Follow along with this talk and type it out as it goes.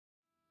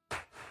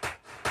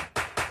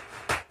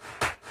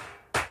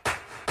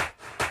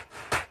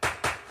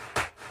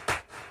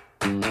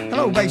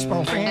Hello,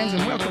 baseball fans,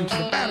 and welcome to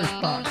the Batter's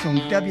Box on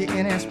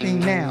WNSP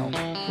Now.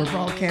 We're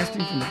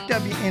broadcasting from the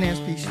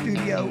WNSP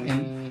studio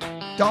in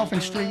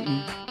Dolphin Street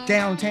in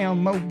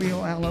downtown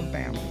Mobile,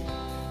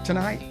 Alabama.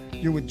 Tonight,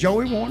 you're with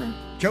Joey Warner,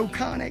 Joe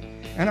Connick,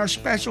 and our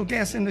special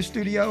guest in the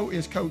studio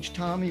is Coach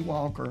Tommy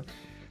Walker.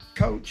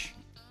 Coach,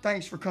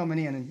 thanks for coming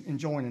in and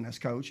joining us,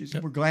 Coach.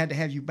 We're glad to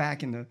have you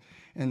back on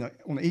the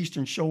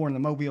Eastern Shore in the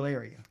Mobile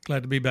area.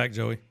 Glad to be back,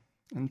 Joey.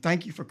 And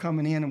thank you for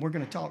coming in, and we're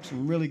going to talk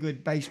some really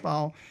good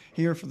baseball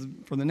here for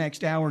the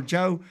next hour.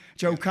 Joe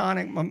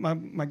Connick,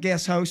 my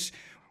guest host.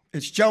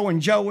 It's Joe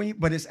and Joey,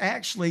 but it's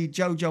actually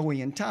Joe,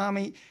 Joey, and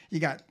Tommy. You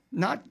got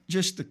not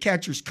just the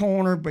catcher's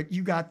corner, but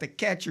you got the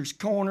catcher's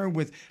corner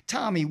with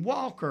Tommy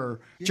Walker,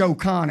 Joe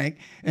Connick,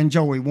 and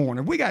Joey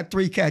Warner. We got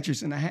three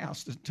catchers in the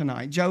house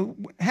tonight. Joe,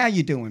 how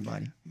you doing,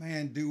 buddy?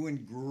 Man,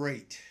 doing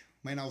great.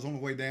 Man, I was on the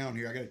way down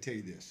here. I got to tell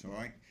you this, all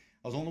right?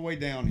 I was on the way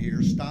down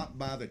here, stopped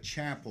by the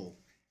chapel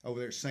over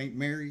there at St.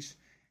 Mary's,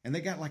 and they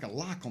got like a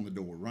lock on the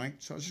door, right?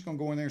 So I was just going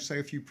to go in there and say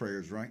a few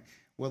prayers, right?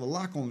 Well, the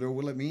lock on the door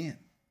would let me in.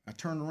 I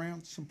turned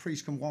around, some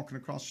priest come walking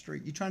across the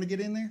street. You trying to get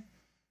in there?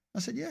 I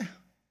said, yeah.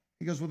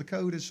 He goes, well, the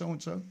code is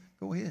so-and-so.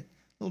 Go ahead.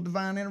 A little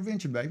divine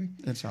intervention, baby.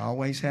 It's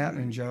always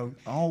happening, Joe.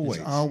 Always.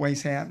 It's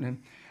always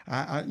happening.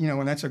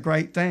 And that's a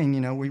great thing.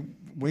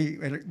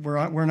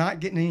 We're not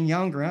getting any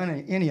younger,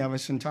 any of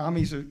us, and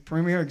Tommy's a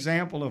premier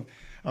example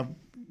of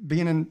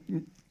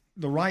being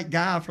the right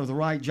guy for the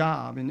right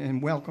job.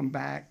 And welcome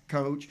back,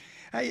 Coach.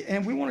 Hey,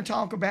 and we want to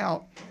talk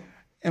about,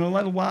 in a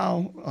little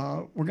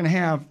while, we're going to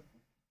have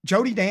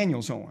Jody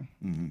Daniels on.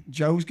 Mm-hmm.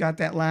 Joe's got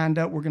that lined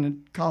up. We're going to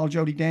call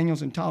Jody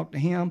Daniels and talk to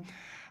him.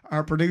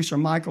 Our producer,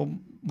 Michael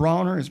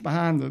Brawner, is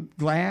behind the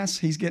glass.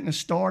 He's getting us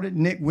started.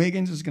 Nick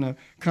Wiggins is going to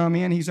come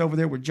in. He's over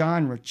there with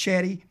John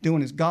Ricchetti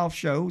doing his golf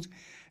shows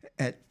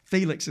at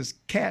Felix's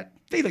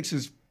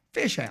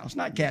Fish House,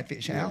 not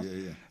Catfish House.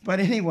 Yeah. But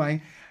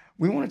anyway,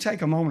 we want to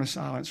take a moment of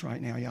silence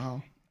right now,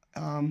 y'all.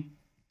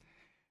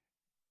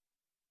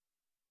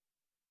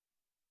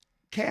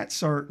 Cat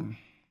Certain,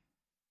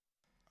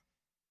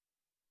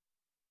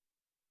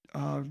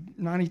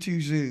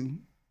 92 Zoo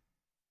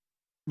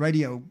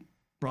radio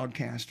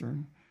broadcaster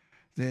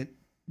that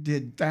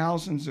did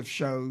thousands of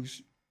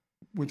shows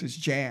with his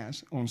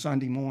jazz on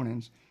Sunday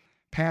mornings,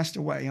 passed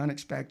away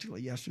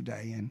unexpectedly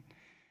yesterday. And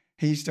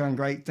he's done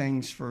great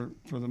things for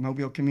the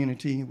Mobile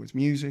community with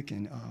music.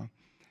 And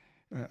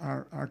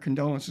our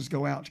condolences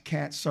go out to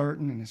Cat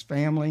Certain and his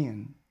family,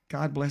 and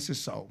God bless his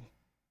soul.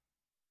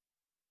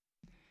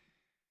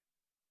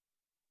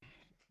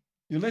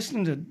 You're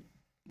listening to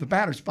the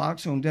Batter's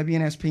Box on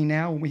WNSP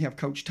Now. We have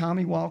Coach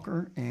Tommy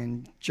Walker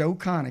and Joe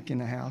Connick in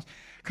the house.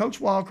 Coach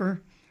Walker,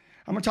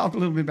 I'm going to talk a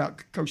little bit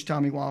about Coach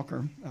Tommy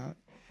Walker.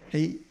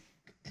 He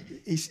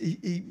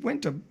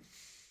went to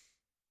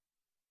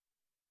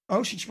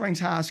Ocean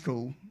Springs High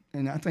School,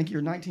 and I think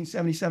you're a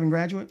 1977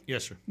 graduate.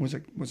 Yes, sir. Was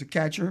a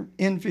catcher,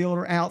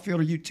 infielder,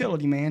 outfielder,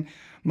 utility man.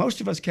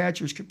 Most of us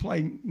catchers could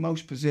play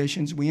most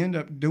positions. We end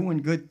up doing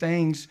good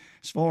things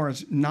as far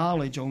as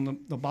knowledge on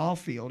the ball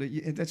field.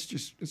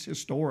 It's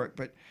historic.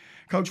 But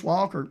Coach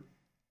Walker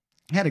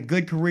had a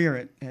good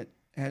career at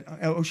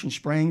Ocean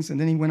Springs, and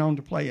then he went on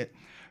to play at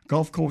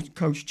Gulf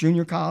Coast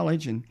Junior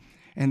College, and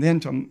then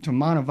to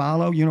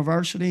Montevallo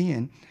University,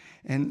 and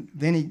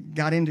then he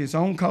got into his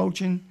own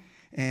coaching.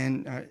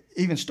 And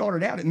even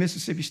started out at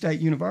Mississippi State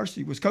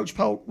University. Was Coach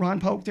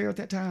Ron Polk there at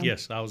that time?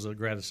 Yes, I was a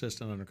grad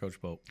assistant under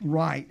Coach Polk.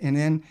 Right, and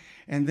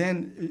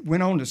then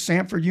went on to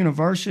Samford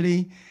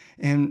University,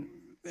 and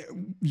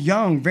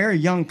very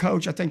young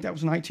coach. I think that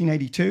was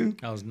 1982.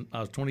 I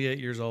was 28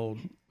 years old,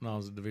 and I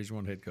was a Division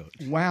I head coach.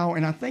 Wow,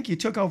 and I think you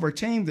took over a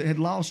team that had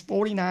lost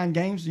 49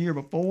 games the year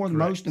before, the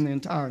most in the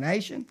entire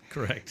nation.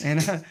 Correct.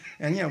 And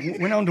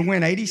went on to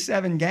win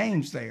 87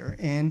 games there,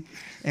 and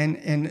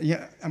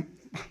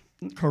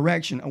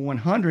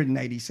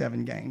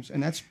 187 games,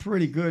 and that's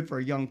pretty good for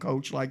a young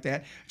coach like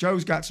that.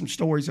 Joe's got some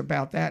stories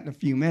about that in a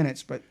few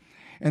minutes,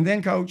 and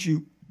then Coach,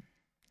 you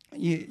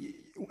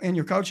in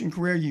your coaching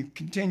career, you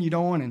continued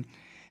on,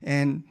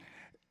 and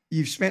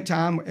you've spent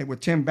time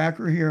with Tim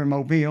Becker here in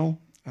Mobile.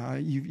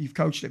 You've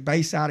coached at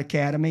Bayside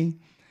Academy.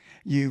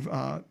 You've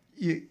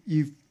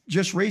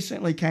just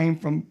recently came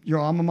from your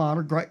alma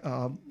mater.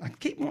 I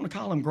keep wanting to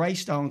call them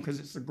Greystone because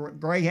it's the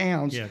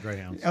Greyhounds. Yeah,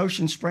 Greyhounds.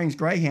 Ocean Springs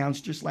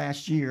Greyhounds just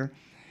last year.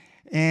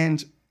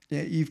 And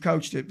you've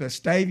coached at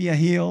Vestavia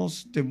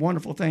Hills, did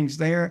wonderful things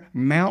there.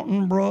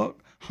 Mountain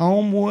Brook,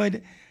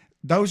 Homewood.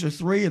 Those are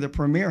three of the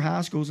premier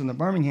high schools in the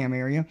Birmingham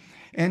area.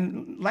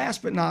 And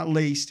last but not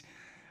least,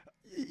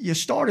 you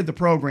started the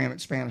program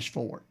at Spanish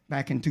Fort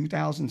back in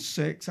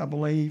 2006, I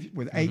believe,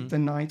 with 8th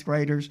and 9th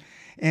graders.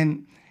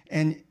 And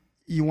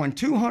you won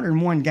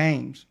 201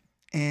 games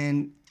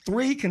and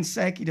 3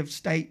 consecutive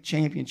state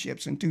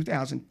championships in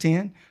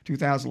 2010,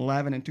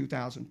 2011, and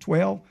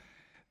 2012.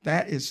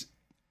 That is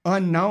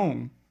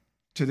unknown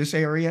to this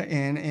area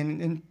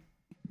and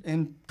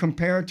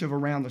comparative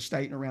around the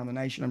state and around the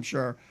nation, I'm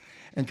sure.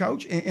 And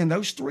Coach, in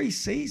those 3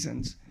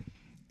 seasons,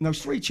 in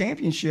those 3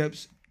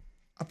 championships,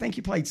 I think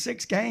you played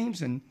 6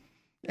 games and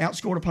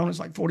outscored opponents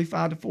like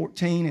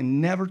 45-14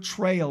 and never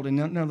trailed in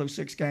none of those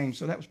 6 games.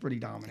 So that was pretty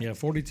dominant. Yeah,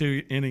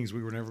 42 innings,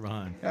 we were never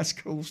behind. That's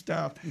cool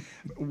stuff.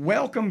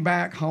 Welcome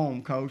back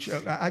home, Coach.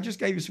 I just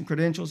gave you some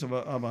credentials of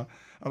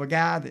a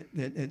guy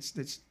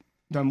that's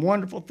done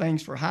wonderful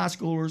things for high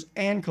schoolers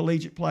and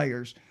collegiate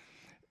players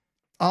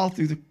all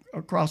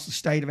across the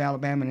state of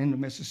Alabama and into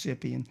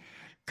Mississippi. And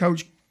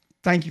Coach,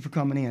 thank you for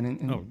coming in.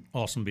 And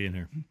awesome being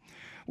here.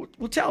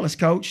 Well, tell us,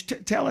 Coach.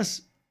 Tell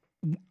us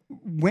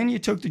when you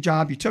took the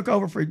job. You took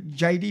over for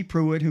J.D.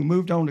 Pruitt, who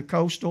moved on to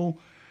Coastal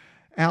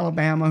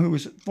Alabama, who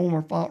was at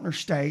former Faulkner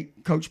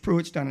State. Coach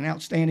Pruitt's done an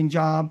outstanding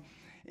job,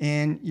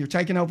 and you're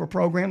taking over a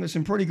program that's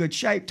in pretty good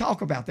shape.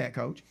 Talk about that,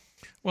 Coach.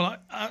 Well,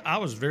 I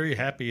was very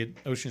happy at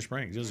Ocean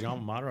Springs. It was the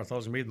alma mater. I thought it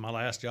was going to be my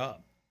last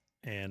job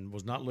and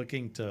was not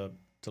looking to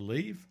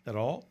leave at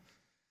all.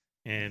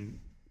 And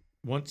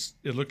once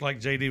it looked like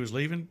J.D. was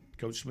leaving,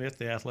 Coach Smith,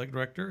 the athletic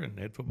director and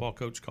head football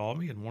coach, called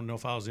me and wanted to know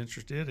if I was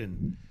interested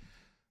and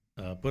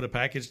put a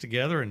package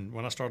together. And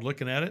when I started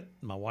looking at it,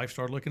 my wife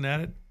started looking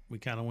at it, we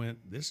kind of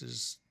went, this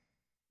is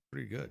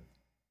pretty good.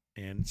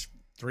 And it's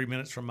 3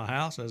 minutes from my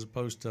house as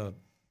opposed to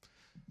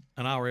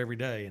an hour every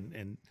day.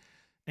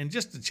 And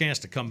just the chance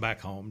to come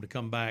back home, to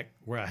come back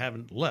where I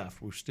haven't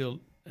left. We still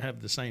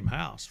have the same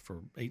house for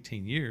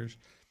 18 years.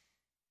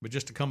 But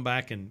just to come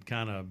back and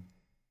kind of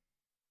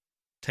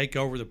take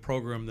over the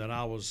program that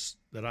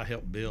I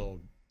helped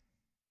build,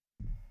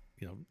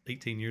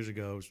 18 years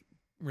ago is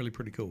really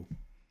pretty cool.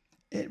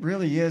 It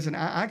really is. And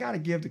I got to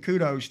give the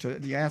kudos to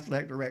the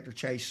athletic director,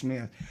 Chase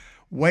Smith.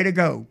 Way to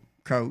go,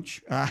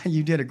 Coach.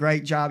 You did a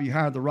great job. You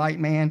hired the right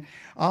man.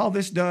 All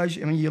this does,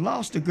 you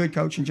lost a good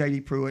coach in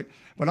J.D. Pruitt,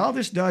 but all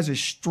this does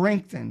is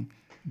strengthen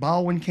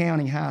Baldwin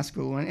County High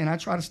School. And I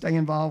try to stay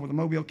involved with the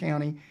Mobile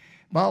County,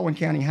 Baldwin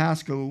County High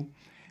School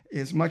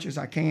as much as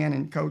I can.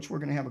 And, Coach, we're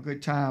going to have a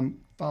good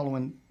time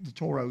following the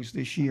Toros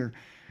this year,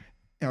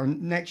 or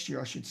next year,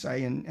 I should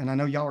say. And I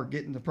know y'all are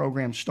getting the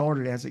program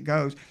started as it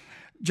goes.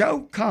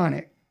 Joe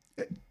Connick,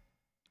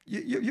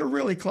 you're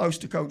really close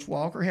to Coach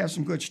Walker, has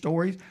some good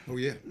stories. Oh,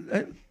 yeah.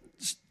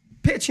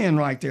 Pitch in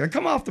right there.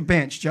 Come off the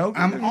bench, Joe.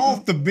 I'm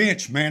off the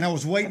bench, man. I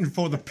was waiting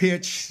for the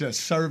pitch to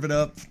serve it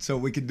up so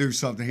we could do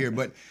something here.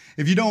 But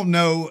if you don't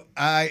know,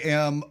 I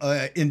am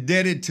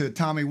indebted to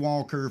Tommy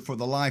Walker for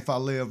the life I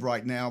live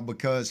right now,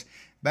 because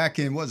back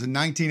in,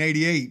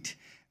 1988,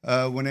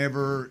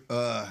 whenever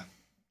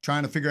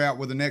trying to figure out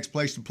where the next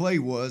place to play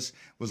was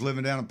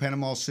living down in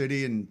Panama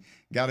City and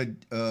got an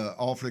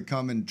offer to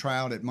come and try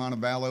out at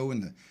Montevallo,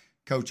 and the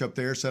coach up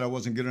there said I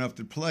wasn't good enough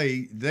to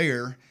play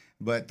there,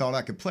 but thought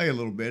I could play a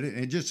little bit. And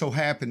it just so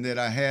happened that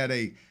I had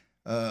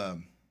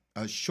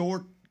a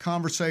short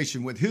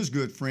conversation with his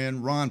good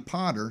friend, Ron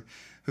Potter,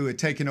 who had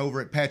taken over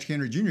at Patrick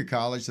Henry Junior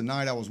College the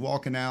night I was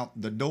walking out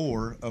the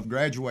door of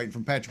graduating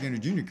from Patrick Henry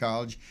Junior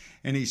College.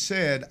 And he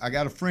said, I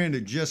got a friend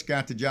who just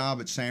got the job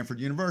at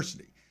Sanford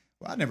University.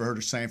 Well, I'd never heard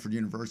of Sanford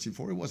University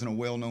before. It wasn't a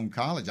well-known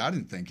college, I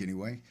didn't think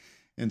anyway.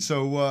 And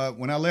so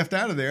when I left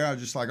out of there, I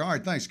was just like, all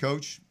right, thanks,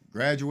 Coach.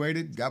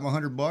 Graduated, got my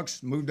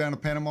 $100, moved down to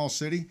Panama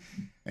City.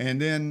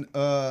 And then,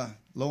 lo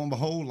and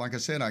behold, like I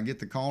said, I get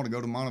the call to go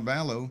to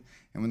Montevallo.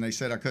 And when they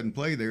said I couldn't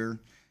play there,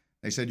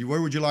 they said,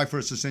 where would you like for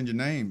us to send your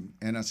name?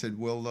 And I said,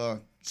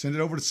 well, send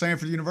it over to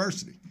Sanford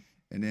University.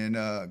 And then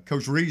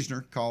Coach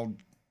Reisner called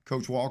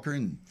Coach Walker,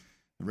 and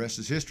the rest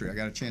is history. I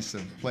got a chance to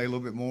play a little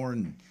bit more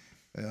and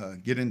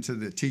get into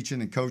the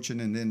teaching and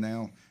coaching, and then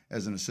now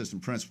as an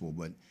assistant principal.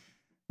 But,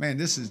 man,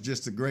 this is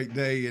just a great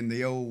day in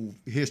the old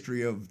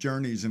history of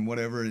journeys and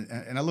whatever.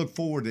 And I look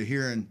forward to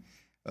hearing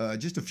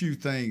just a few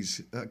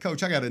things.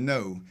 Coach, I got to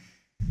know,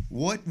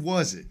 what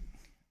was it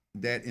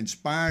that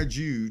inspired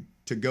you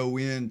to go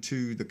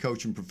into the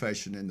coaching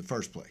profession in the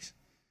first place?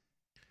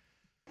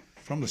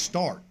 From the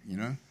start,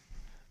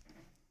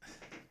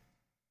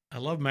 I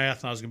love math,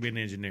 and I was going to be an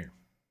engineer.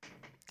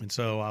 And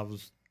so I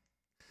was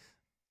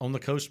on the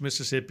coast of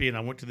Mississippi, and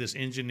I went to this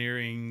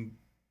engineering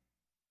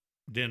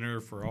dinner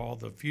for all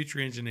the future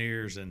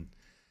engineers. And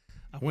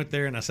I went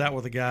there and I sat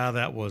with a guy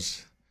that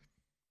was,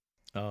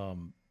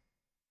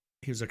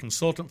 he was a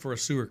consultant for a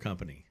sewer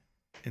company.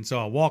 And so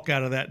I walk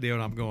out of that deal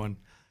and I'm going,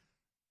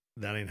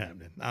 that ain't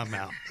happening. I'm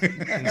out.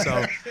 And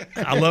so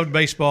I loved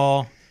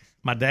baseball.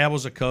 My dad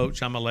was a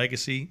coach. I'm a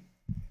legacy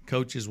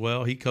coach as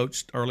well. He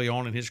coached early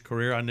on in his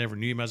career. I never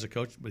knew him as a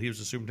coach, but he was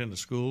the superintendent of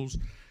schools.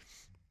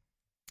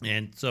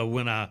 And so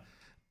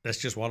that's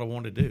just what I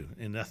wanted to do.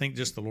 And I think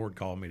just the Lord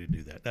called me to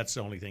do that. That's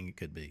the only thing it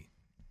could be.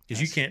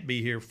 Because you can't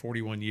be here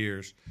 41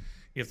 years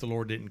if the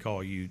Lord didn't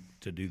call you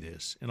to do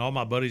this. And all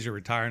my buddies are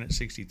retiring at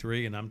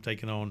 63, and I'm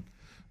taking on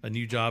a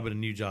new job and a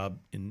new job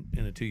in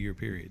a 2-year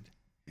period.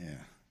 Yeah.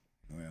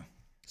 Well.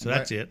 So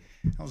that's it.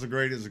 That was a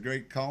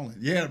great calling.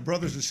 Yeah,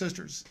 brothers and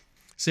sisters?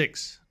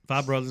 6.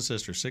 5 brothers and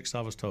sisters. 6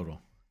 of us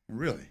total.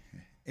 Really?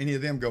 Any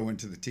of them go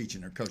into the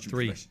teaching or coaching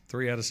profession?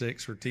 3 out of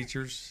 6 were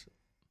teachers.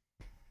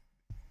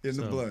 In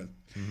the blood.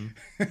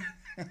 Mm-hmm.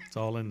 It's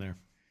all in there.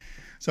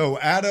 So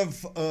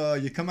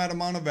you come out of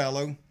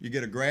Montevallo, you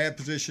get a grad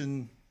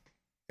position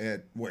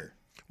at where?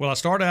 Well, I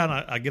start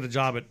out, I get a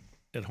job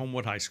at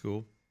Homewood High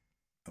School.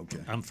 Okay.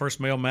 I'm the first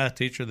male math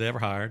teacher they ever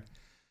hired.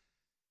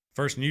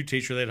 First new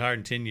teacher they'd hired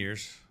in 10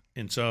 years.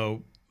 And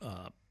so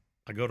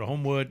I go to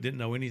Homewood, didn't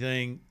know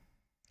anything.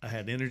 I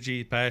had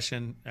energy,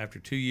 passion. After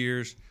 2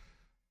 years,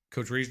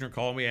 Coach Reasoner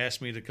called me,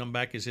 asked me to come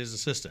back as his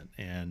assistant.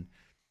 And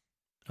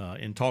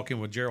in talking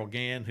with Gerald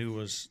Gann, who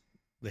was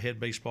the head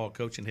baseball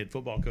coach and head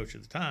football coach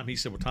at the time, he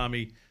said, well,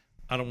 Tommy,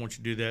 I don't want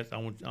you to do that. I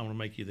want to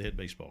make you the head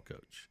baseball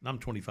coach. And I'm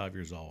 25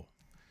 years old.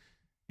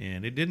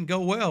 And it didn't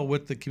go well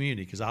with the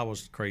community because I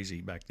was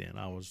crazy back then.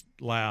 I was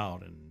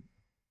loud and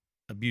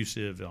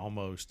abusive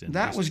almost. And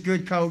that was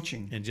good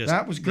coaching. And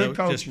that was good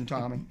coaching,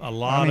 Tommy. A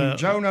lot of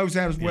Joe knows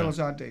that as well as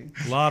I do.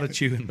 A lot of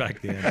chewing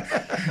back then.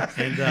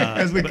 And,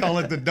 as we call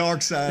it, the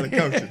dark side of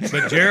coaching.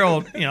 But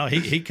Gerald,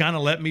 he kind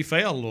of let me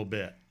fail a little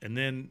bit. And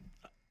then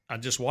I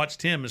just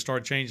watched him and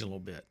started changing a little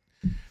bit.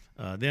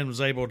 Then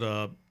was able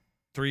to,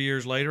 3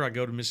 years later, I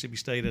go to Mississippi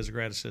State as a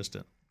grad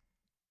assistant.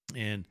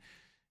 And,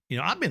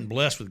 I've been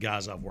blessed with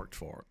guys I've worked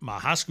for. My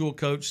high school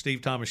coach,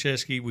 Steve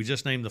Tomaszewski, we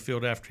just named the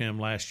field after him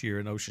last year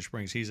in Ocean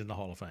Springs. He's in the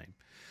Hall of Fame.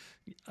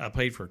 I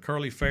played for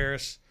Curly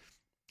Ferris.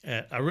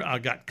 I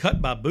got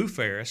cut by Boo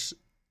Ferris,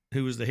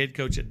 who was the head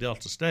coach at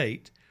Delta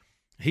State.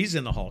 He's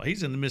in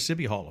the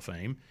Mississippi Hall of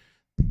Fame.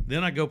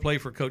 Then I go play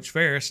for Coach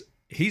Ferris.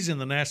 He's in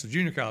the National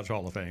Junior College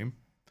Hall of Fame.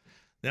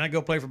 Then I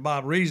go play for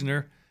Bob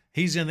Reasoner.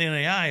 He's in the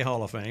NAIA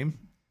Hall of Fame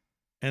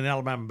and the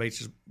Alabama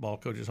Baseball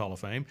Coaches Hall of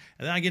Fame.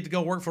 And then I get to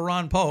go work for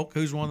Ron Polk,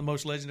 who's one of the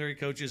most legendary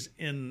coaches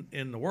in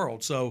the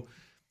world. So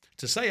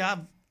to say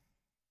I've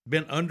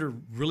been under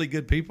really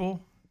good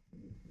people,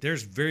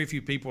 there's very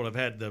few people that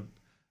have had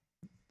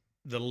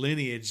the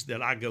lineage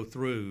that I go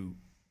through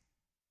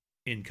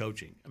in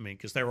coaching. I mean,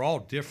 because they're all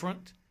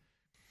different,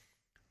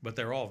 but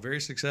they're all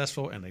very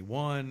successful, and they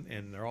won,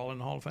 and they're all in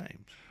the Hall of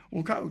Fame.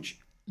 Well, Coach,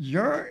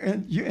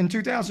 in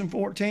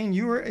 2014,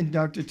 you were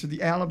inducted to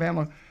the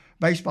Alabama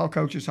Baseball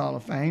Coaches Hall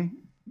of Fame.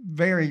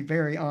 Very,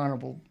 very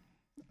honorable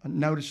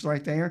notice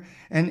right there.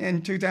 And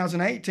in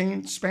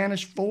 2018,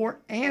 Spanish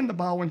Fort and the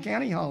Baldwin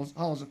County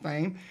Halls of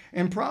Fame,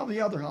 and probably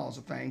other Halls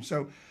of Fame.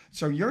 So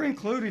you're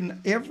included in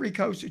every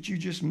coach that you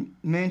just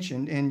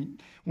mentioned.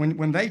 And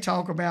when they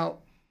talk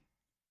about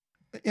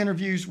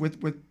interviews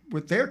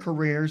with their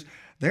careers,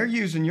 they're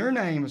using your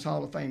name as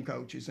Hall of Fame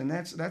coaches, and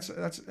that's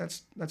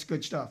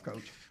good stuff,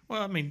 Coach.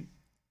 Well, I mean,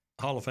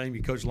 Hall of Fame,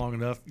 you coach long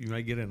enough, you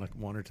may get in like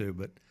one or two,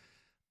 but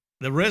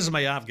the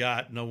resume I've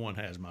got, no one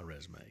has my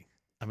resume.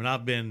 I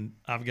mean,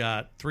 I've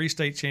got 3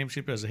 state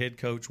championships as a head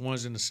coach.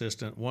 One's an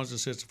assistant. One's an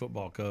assistant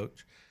football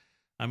coach.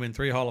 I'm in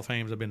 3 Hall of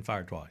Fames. I've been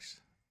fired twice,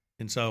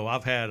 and so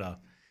I've had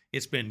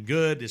it's been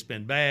good, it's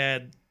been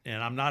bad,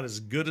 and I'm not as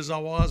good as I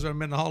was when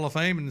I'm in the Hall of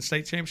Fame and the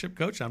state championship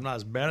coach. I'm not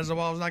as bad as I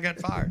was when I got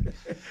fired,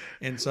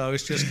 and so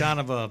it's just kind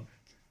of a.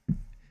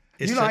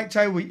 You like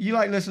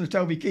listening to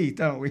Toby Keith,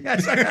 don't we? you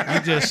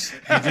just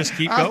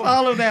keep going. I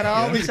follow that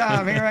all the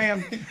time. Here I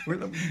am.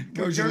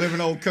 Coach, you live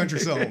an old country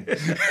song.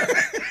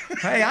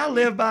 Hey, I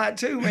live by it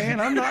too, man.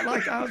 I'm not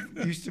like I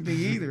used to be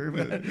either,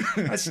 but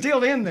it's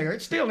still in there.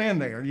 It's still in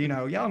there.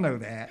 Y'all know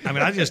that. I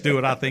mean, I just do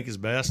what I think is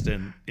best,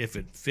 and if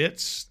it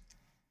fits,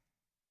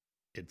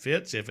 it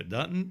fits. If it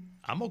doesn't,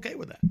 I'm okay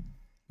with that.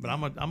 But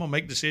I'm gonna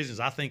make decisions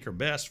I think are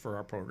best for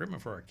our program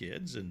and for our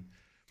kids, and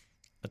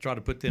I try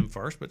to put them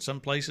first. But some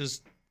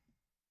places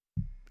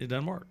it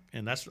doesn't work,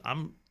 and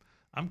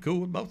I'm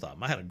cool with both of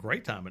them. I had a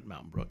great time at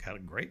Mountain Brook, had a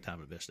great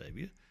time at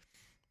Vestavia,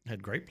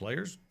 had great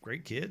players,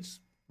 great kids,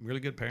 really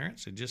good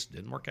parents. It just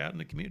didn't work out in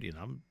the community, and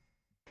I'm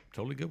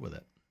totally good with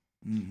it.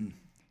 Mm-hmm.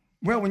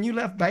 Well, when you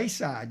left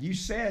Bayside, you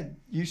said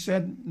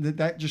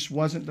that just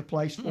wasn't the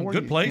place for you.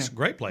 Good place, yeah.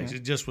 Great place. Yeah.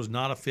 It just was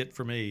not a fit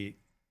for me,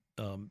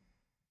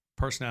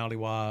 personality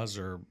wise,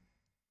 and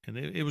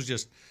it was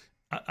just.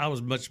 I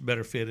was much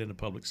better fit in the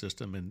public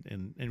system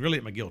and really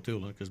at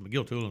McGill-Tulane, because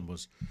McGill-Tulane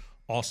was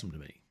awesome to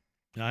me.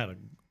 I had a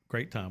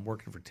great time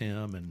working for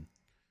Tim, and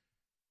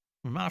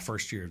in my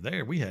first year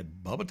there, we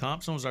had Bubba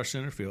Thompson was our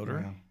center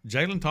fielder. Yeah.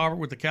 Jalen Tarbert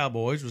with the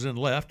Cowboys was in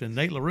left, and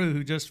Nate LaRue,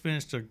 who just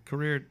finished a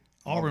career at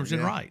Auburn, was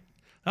in right.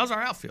 That was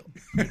our outfield.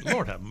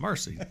 Lord have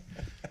mercy.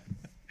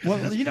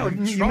 Well, you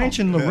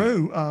mentioned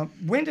LaRue.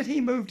 When did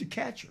he move to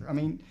catcher? I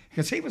mean,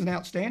 because he was an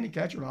outstanding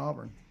catcher at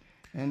Auburn,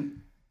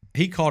 and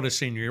he caught his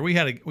senior year. We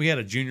had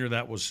a junior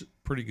that was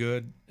pretty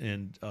good,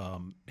 and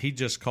he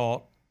just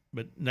caught.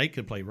 But Nate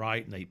could play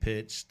right. Nate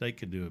pitched. Nate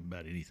could do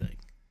about anything.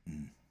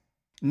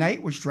 Nate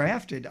was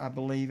drafted, I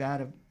believe, out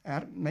of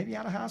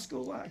high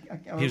school.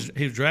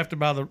 He was drafted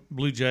by the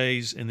Blue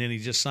Jays, and then he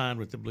just signed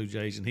with the Blue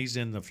Jays, and he's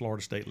in the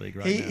Florida State League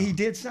right now. He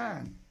did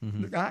sign.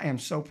 Mm-hmm. I am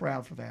so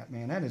proud for that,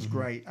 man. That is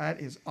great.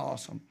 That is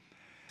awesome.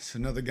 It's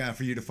another guy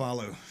for you to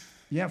follow.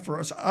 Yeah, for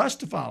us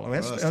to follow.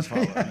 Us to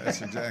follow.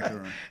 That's exactly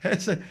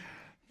right.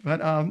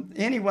 But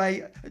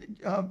anyway,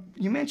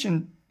 you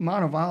mentioned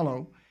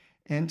Montevallo,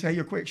 and tell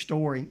you a quick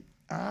story.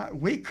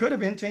 We could have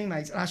been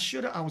teammates. I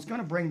was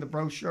going to bring the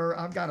brochure.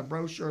 I've got a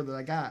brochure that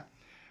I got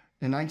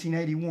in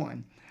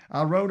 1981.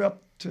 I rode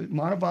up to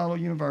Montevallo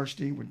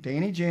University with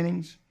Danny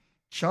Jennings,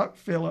 Chuck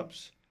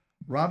Phillips,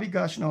 Robbie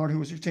Gushnard, who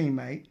was your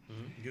teammate,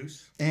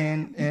 Goose.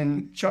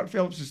 and Chuck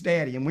Phillips'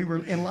 daddy, and we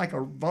were in like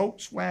a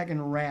Volkswagen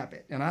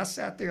Rabbit, and I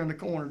sat there in the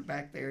corner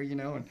back there,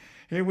 and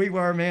here we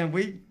were, man.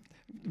 We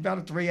about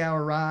a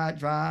 3-hour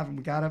drive, and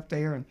we got up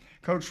there, and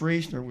Coach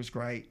Reisner was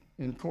great,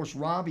 and of course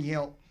Robbie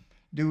helped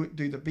do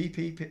the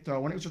BP pit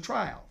throw, and it was a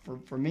tryout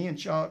for me and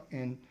Chuck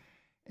and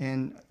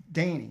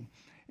Danny,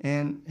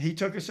 and he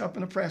took us up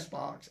in the press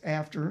box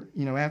after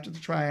the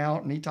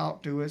tryout, and he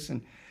talked to us,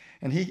 and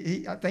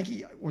he I think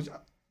he was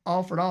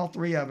offered all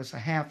three of us a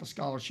half a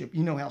scholarship.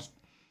 You know how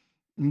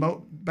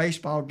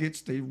baseball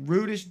gets the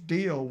rudest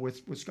deal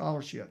with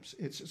scholarships.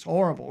 It's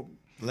horrible.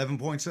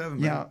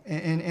 11.7. Yeah,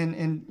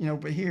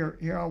 and but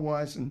here I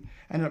was, and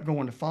I ended up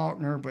going to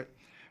Faulkner, but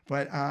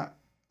I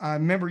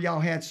remember y'all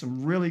had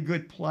some really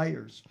good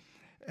players.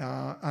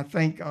 I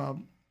think,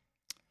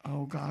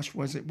 oh gosh,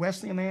 was it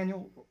Wesley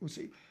Emmanuel? Was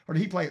he, or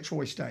did he play at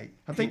Troy State?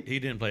 I think he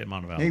didn't play at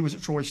Montevallo. He was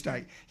at Troy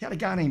State. He had a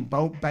guy named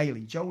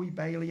Bailey, Joey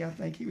Bailey, I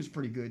think. He was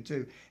pretty good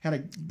too. Had a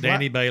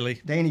Danny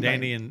Bailey,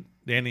 Bailey. and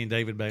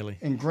David Bailey,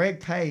 and Greg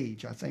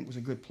Page, I think, was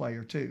a good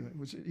player too.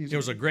 It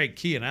was a Greg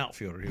Key, an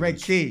outfielder. Greg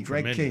Key.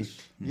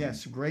 Mm-hmm.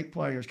 Yes, great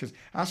players. Because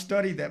I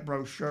studied that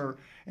brochure,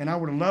 and I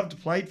would have loved to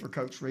play for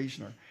Coach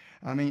Reisner.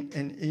 I mean,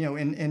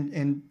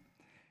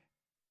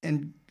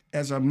 and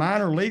as a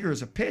minor leaguer,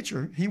 as a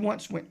pitcher, he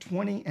once went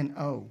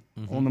 20-0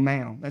 on the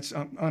mound. That's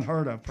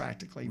unheard of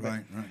practically.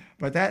 Right.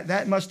 But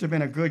that must have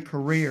been a good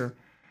career,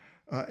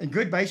 and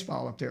good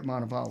baseball up there at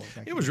Montevallo.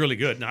 It was really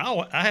good.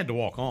 Now, I had to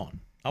walk on.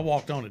 I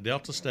walked on at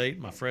Delta State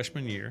my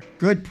freshman year.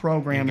 Good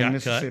program in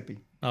Mississippi.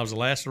 Cut. I was the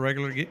last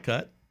regular to get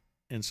cut.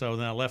 And so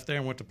then I left there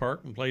and went to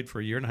Perk and played for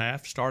a year and a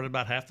half, started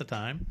about half the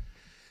time,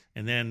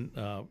 and then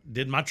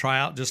did my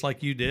tryout just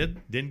like you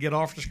did, didn't get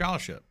offered a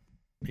scholarship.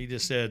 He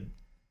just said,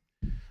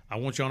 I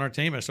want you on our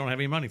team. I just don't have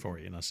any money for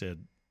you. And I said,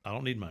 I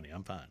don't need money.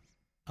 I'm fine.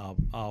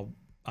 I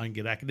can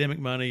get academic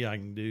money. I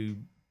can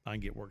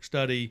get work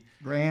study.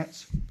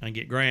 Grants. I can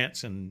get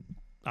grants. And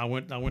I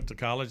went to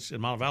college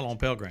in Montevallo on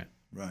Pell Grant.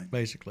 Right.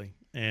 Basically.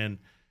 And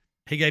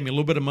he gave me a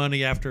little bit of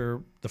money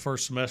after the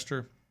first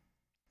semester.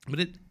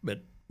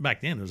 But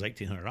back then it was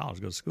 $1,800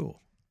 to go to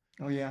school.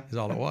 Oh yeah. Is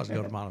all it was to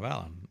go to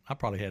Montevallo. And I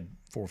probably had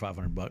 $400 or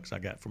 $500 I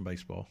got from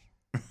baseball.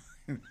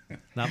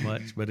 Not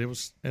much, but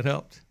it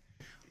helped.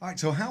 All right.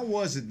 So how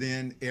was it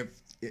then?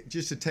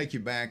 Just to take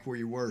you back where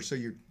you were, so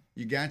you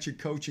got your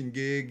coaching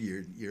gig,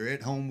 you're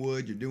at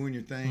Homewood, you're doing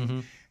your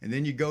thing, and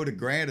then you go to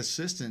grad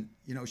assistant.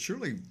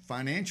 Surely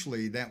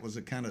financially that was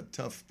a kind of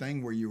tough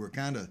thing where you were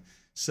kind of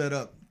set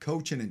up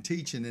coaching and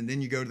teaching, and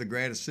then you go to the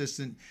grad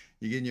assistant,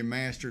 you're getting your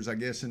master's, I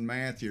guess, in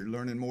math, you're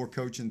learning more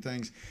coaching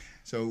things.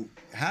 So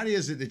how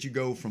is it that you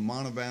go from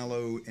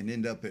Montevallo and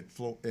end up at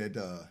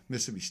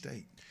Mississippi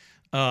State?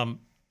 I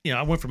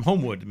went from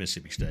Homewood to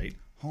Mississippi State.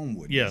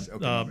 Homewood. Yeah.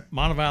 Okay.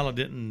 Montevallo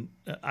didn't.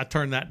 I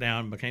turned that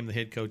down and became the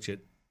head coach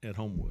at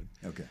Homewood.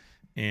 Okay.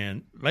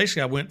 And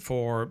basically, I went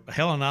for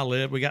Helen and I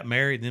lived. We got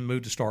married and then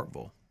moved to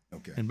Starkville.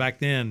 Okay. And back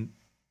then,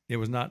 it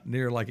was not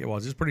near like it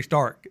was. It was pretty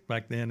stark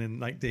back then in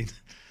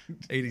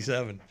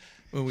 1987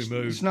 when we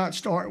moved. It's not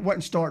Stark.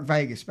 Wasn't Stark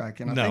Vegas back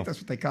then. I think that's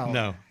what they call it.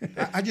 No.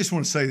 I just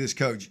want to say this,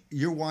 Coach.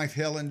 Your wife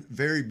Helen,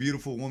 very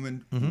beautiful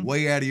woman,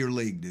 way out of your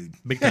league, dude.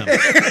 Big time.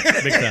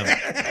 Big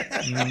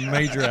time.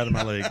 Major out of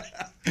my league.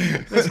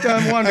 It's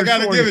done wonders. I got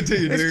to give it to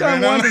you, dude. It's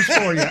done wonders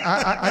for you.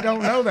 I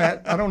don't know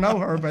that. I don't know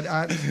her, but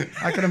I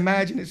can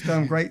imagine it's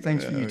done great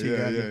things for you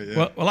too.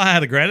 Yeah. Well, I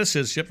had a grad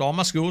assistantship. All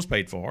my school was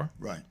paid for.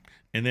 Right.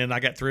 And then I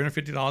got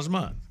 $350 a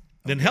month.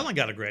 Then Helen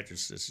got a graduate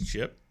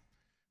assistantship.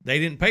 They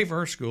didn't pay for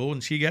her school,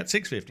 and she got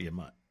 $650 a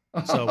month.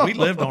 So we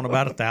lived on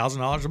about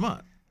 $1,000 a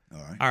month. All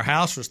right. Our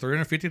house was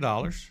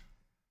 $350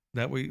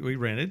 that we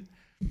rented,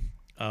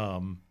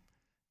 and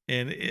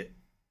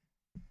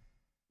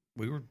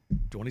we were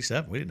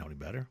 27. We didn't know any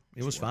better.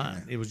 It was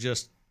fine. It was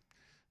just,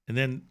 and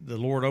then the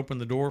Lord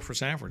opened the door for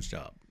Sanford's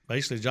job.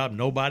 Basically, a job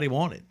nobody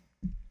wanted.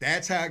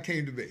 That's how it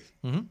came to be.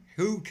 Mm-hmm.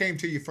 Who came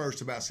to you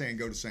first about saying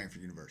go to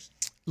Sanford University?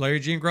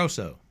 Larry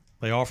Giangrosso.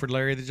 They offered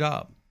Larry the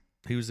job.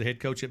 He was the head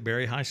coach at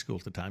Berry High School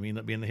at the time. He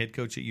ended up being the head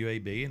coach at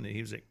UAB, and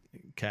he was at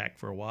CAC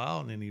for a while,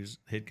 and then he was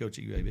head coach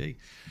at UAB.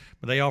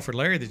 But they offered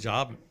Larry the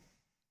job,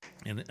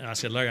 and I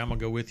said, Larry, I'm going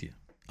to go with you.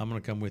 I'm going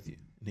to come with you.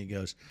 And he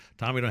goes,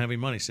 Tommy, we don't have any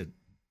money. He said,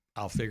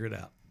 I'll figure it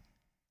out.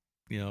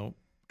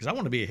 Because I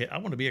want to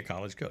be a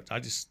college coach.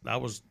 I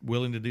was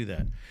willing to do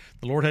that.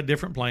 The Lord had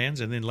different plans,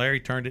 and then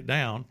Larry turned it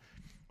down,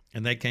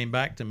 and they came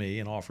back to me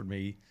and offered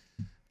me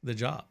the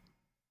job.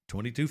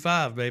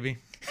 22.5, baby.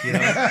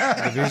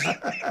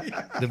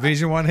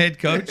 Division I head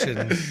coach,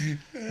 and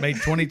made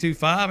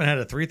 22.5 and had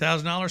a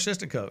 $3,000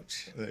 assistant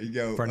coach. There you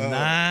go. For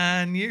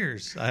 9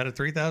 years, I had a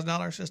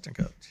 $3,000 assistant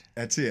coach.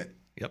 That's it.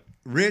 Yep.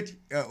 Rich,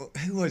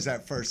 who was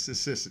that first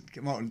assistant?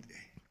 Come on.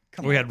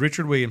 We had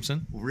Richard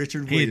Williamson.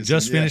 He had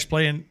just finished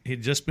playing. He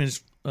had just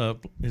finished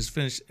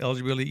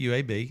eligibility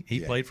at UAB.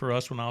 He played for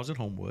us when I was at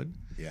Homewood.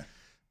 Yeah.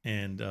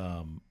 And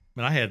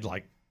I had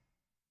like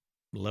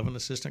 11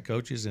 assistant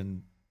coaches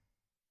in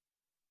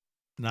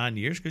 9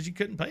 years because you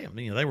couldn't pay them.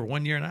 They were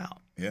 1 year and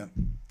out. Yeah.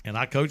 And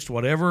I coached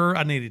whatever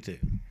I needed to.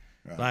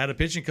 If I had a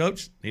pitching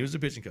coach, he was the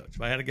pitching coach.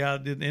 If I had a guy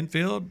that did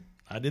infield,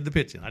 I did the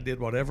pitching. I did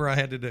whatever I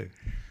had to do.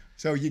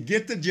 So you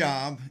get the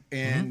job,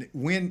 and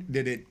when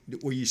did it?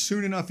 Were you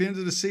soon enough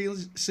into the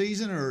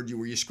season, or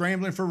were you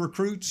scrambling for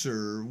recruits,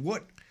 or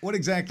what? What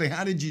exactly?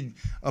 How did you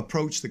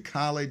approach the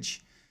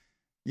college,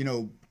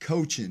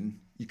 coaching?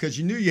 Because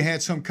you knew you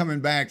had some coming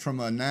back from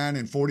a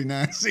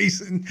 9-49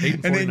 season,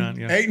 8-49,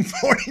 yeah,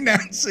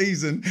 8-49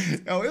 season.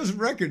 Oh, it was a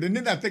record, and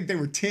then I think they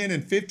were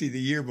 10-50 the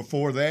year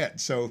before that.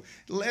 So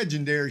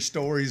legendary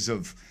stories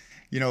of,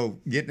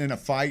 getting in a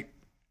fight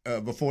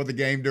before the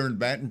game during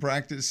batting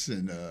practice,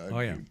 and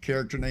a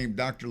character named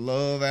Dr.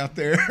 Love out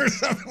there or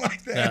something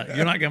like that.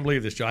 You're not going to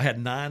believe this, Joe. I had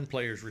 9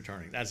 players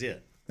returning. That's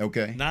it.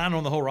 Okay. 9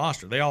 on the whole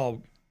roster. They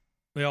all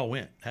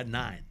went. Had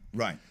 9.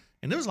 Right.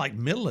 And it was like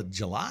middle of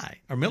July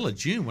or middle of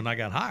June when I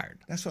got hired.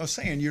 That's what I was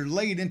saying. You're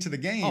late into the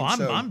game. Oh,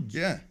 I'm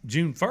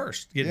June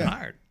 1st getting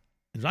hired.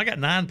 And I got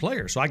 9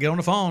 players. So I get on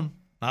the phone,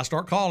 and I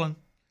start calling.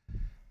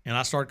 And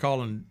I start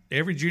calling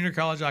every junior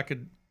college I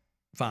could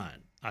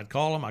find. I'd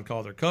call them. I'd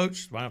call their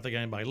coach. Find out if they got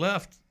anybody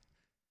left.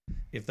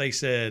 If they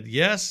said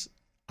yes,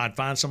 I'd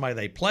find somebody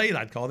they played.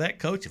 I'd call that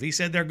coach. If he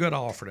said they're good, I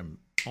offered him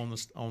on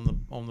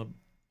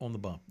the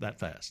bump that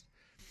fast.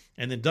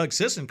 And then Doug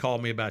Sisson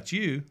called me about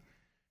you,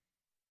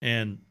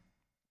 and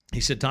he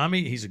said,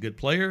 Tommy, he's a good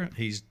player.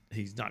 He's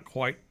not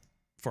quite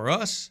for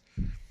us,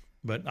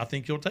 but I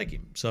think you'll take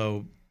him.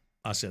 So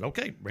I said,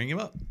 okay, bring him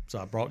up. So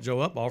I brought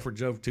Joe up, offered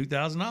Joe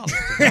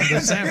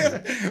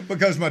 $2,000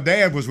 because my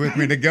dad was with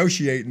me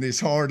negotiating this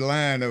hard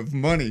line of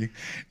money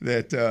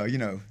that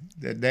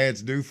that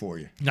dads do for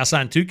you. And I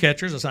signed 2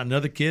 catchers. I signed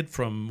another kid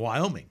from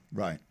Wyoming.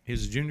 Right. He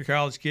was a junior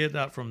college kid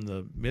out from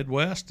the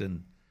Midwest,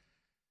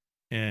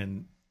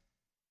 and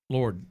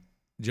Lord,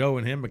 Joe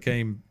and him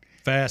became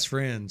fast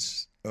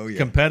friends. Oh yeah,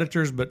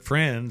 competitors but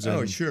friends.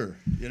 Oh sure,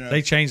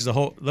 they changed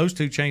those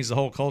 2 changed the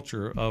whole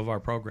culture of our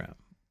program.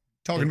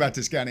 Talking about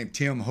this guy named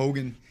Tim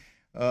Hogan,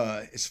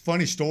 it's a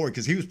funny story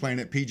because he was playing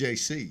at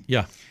PJC.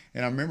 Yeah,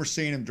 and I remember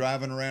seeing him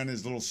driving around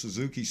his little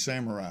Suzuki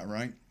Samurai,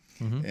 right?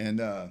 Mm-hmm.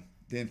 And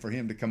then for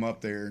him to come up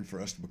there and for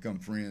us to become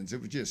friends,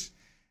 it was just,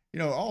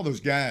 all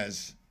those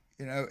guys,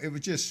 it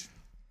was just,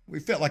 we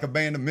felt like a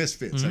band of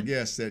misfits, I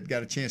guess, that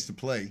got a chance to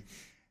play.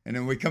 And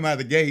then we come out of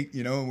the gate,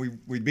 and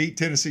we beat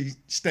Tennessee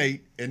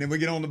State, and then we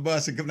get on the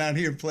bus and come down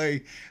here and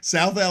play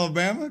South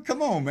Alabama.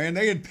 Come on, man.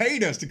 They had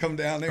paid us to come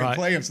down there and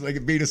play them so they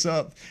could beat us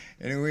up.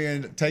 And then we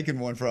ended up taking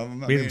one from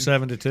them. Beat them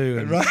 7-2.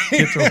 And right.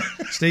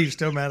 Steve's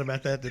still mad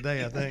about that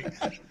today, I think.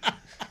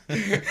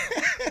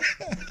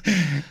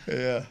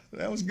 Yeah,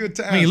 that was a good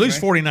time. I mean, you lose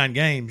 49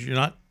 games, you're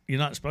not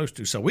supposed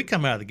to. So we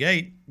come out of the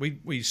gate,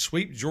 we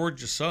sweep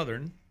Georgia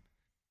Southern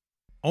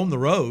on the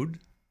road.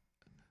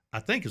 I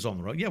think it's on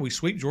the road. Yeah, we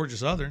sweep Georgia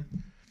Southern.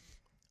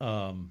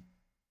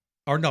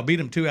 Beat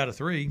them 2 out of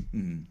 3.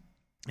 Mm-hmm.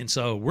 And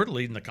so we're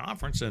leading the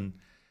conference, and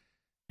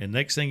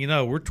next thing you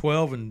know, we're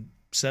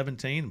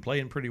 12-17 and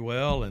playing pretty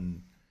well.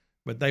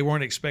 But they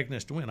weren't expecting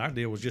us to win. Our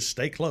deal was just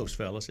stay close,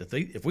 fellas.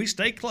 If we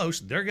stay close,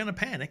 they're going to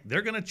panic,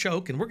 they're going to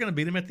choke, and we're going to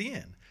beat them at the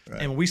end.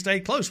 Right. And when we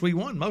stayed close, we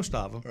won most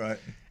of them. Right.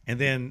 And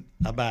then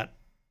about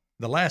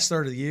the last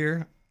third of the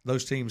year,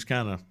 those teams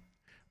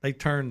they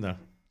turned the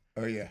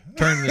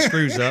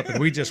screws up, and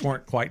we just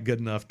weren't quite good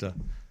enough to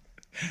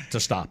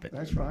stop it.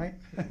 That's right.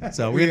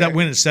 So we ended up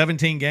winning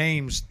 17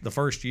 games the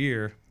first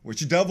year,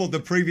 which doubled the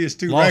previous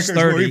 2 records 30,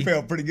 where we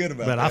felt pretty good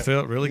about but that. I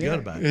felt really good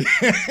about it.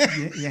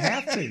 You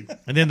have to.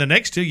 And then the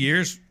next 2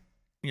 years,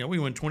 we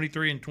won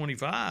 23 and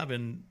 25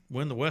 and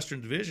win the Western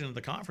Division of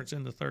the conference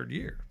in the 3rd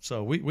year.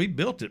 So we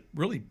built it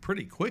really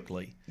pretty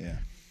quickly. Yeah.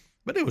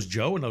 But it was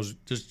Joe and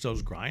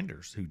those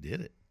grinders who did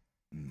it.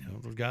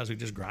 Those guys who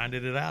just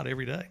grinded it out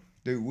every day.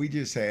 Dude, we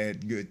just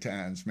had good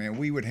times, man.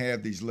 We would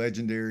have these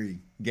legendary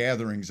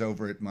gatherings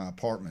over at my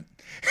apartment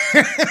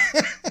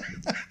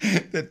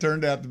that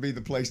turned out to be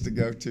the place to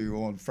go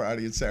to on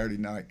Friday and Saturday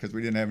night because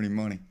we didn't have any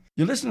money.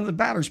 You're listening to the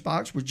Batter's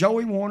Box with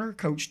Joey Warner,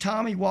 Coach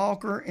Tommy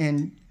Walker,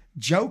 and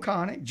Joe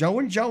Connick. Joe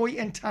and Joey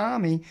and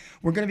Tommy,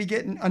 we're going to be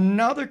getting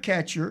another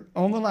catcher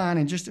on the line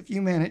in just a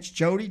few minutes.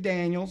 Jody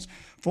Daniels,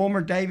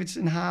 former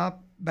Davidson High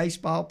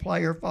baseball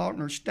player,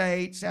 Faulkner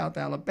State, South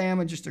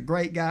Alabama, just a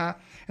great guy.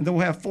 And then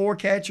we'll have 4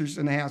 catchers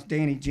in the house,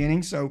 Danny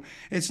Jennings. So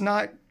it's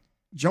not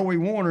Joey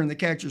Warner in the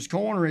catcher's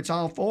corner. It's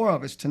all 4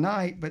 of us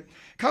tonight. But,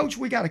 Coach,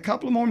 we got a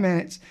couple of more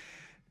minutes.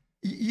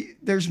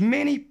 There's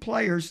many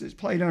players that's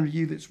played under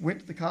you that's went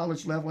to the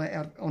college level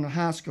at a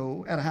high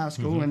school,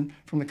 mm-hmm. and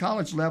from the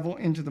college level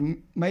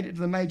made it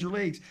to the major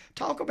leagues.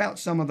 Talk about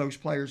some of those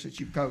players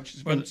that you've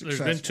coached. There's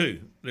been 2.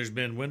 There's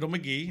been Wendell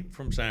McGee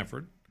from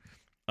Sanford.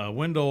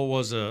 Wendell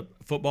was a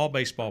football,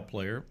 baseball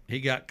player.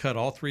 He got cut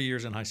all 3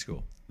 years in high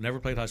school. Never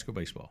played high school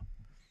baseball.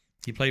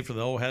 He played for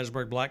the old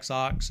Hattiesburg Black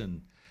Sox,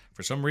 and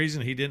for some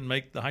reason he didn't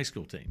make the high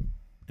school team.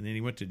 And then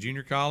he went to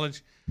junior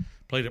college,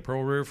 played at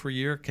Pearl River for a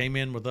year, came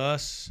in with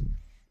us,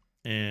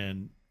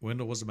 and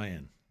Wendell was a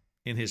man.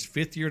 In his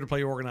 5th year to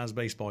play organized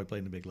baseball, he played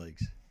in the big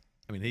leagues.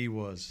 I mean, he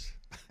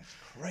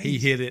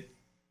hit it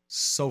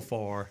so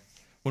far.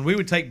 When we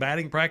would take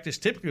batting practice,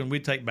 typically when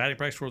we'd take batting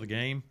practice for the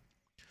game,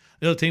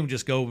 The other team would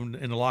just go in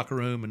the locker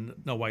room and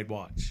nobody'd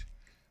watch.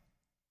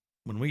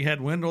 When we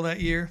had Wendell that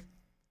year,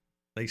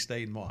 they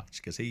stayed and watched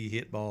because he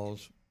hit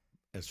balls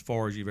as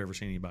far as you've ever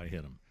seen anybody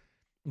hit them.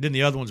 Then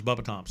the other one's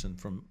Bubba Thompson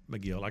from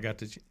McGill. I got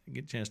to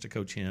get a chance to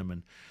coach him,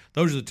 and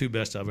those are the two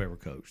best I've ever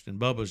coached. And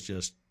Bubba's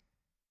just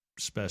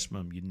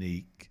specimen,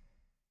 unique,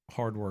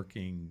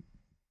 hardworking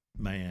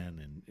man,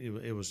 and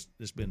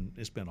it's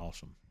been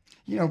awesome.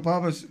 You know,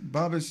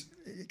 Bubba's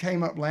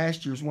came up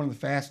last year as one of the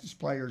fastest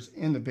players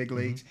in the big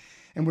leagues,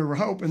 and we were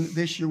hoping that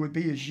this year would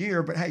be his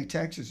year. But hey,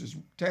 Texas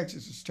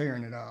is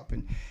tearing it up,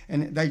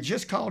 and they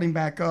just called him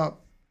back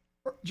up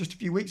just a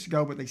few weeks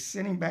ago, but they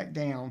sent him back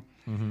down.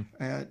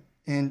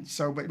 And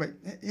so, but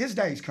his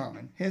day's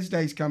coming. His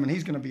day's coming.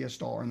 He's going to be a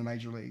star in the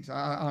major leagues.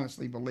 I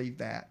honestly believe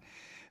that.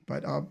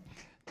 But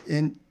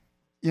and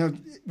you know,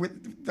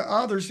 with the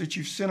others that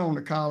you've sent on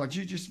to college,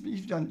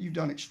 you've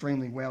done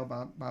extremely well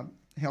by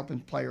helping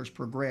players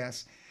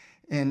progress.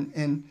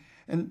 And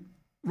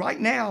right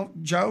now,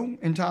 Joe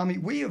and Tommy,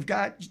 we have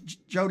got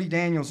Jody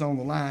Daniels on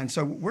the line.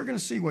 So we're going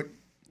to see what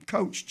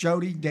Coach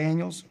Jody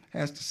Daniels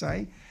has to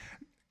say.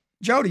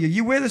 Jody, are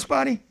you with us,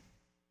 buddy?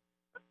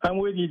 I'm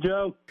with you,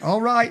 Joe.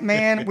 All right,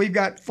 man. We've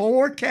got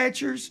 4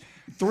 catchers,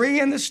 3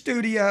 in the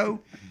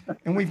studio,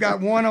 and we've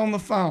got 1 on the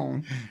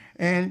phone.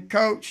 And,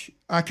 Coach,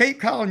 I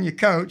keep calling you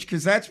Coach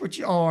because that's what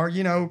you are.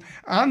 You know,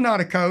 I'm not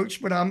a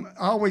coach, but I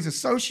always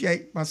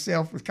associate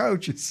myself with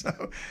coaches.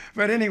 So,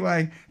 but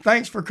anyway,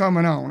 thanks for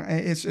coming on.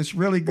 It's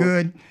really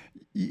good.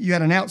 You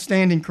had an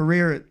outstanding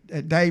career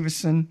at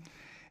Davison,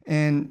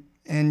 and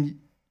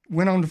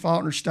went on to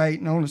Faulkner State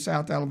and on to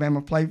South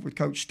Alabama, played with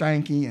Coach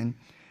Stanky, and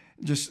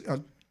just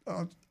a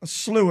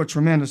slew of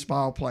tremendous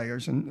ball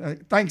players.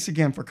 And thanks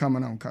again for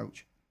coming on,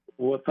 Coach.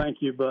 Well,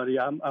 thank you, buddy.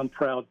 I'm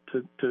proud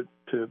to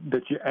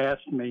that you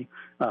asked me.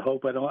 I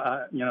hope I don't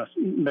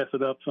mess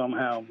it up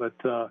somehow, but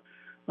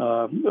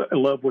I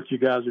love what you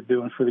guys are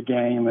doing for the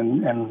game,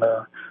 and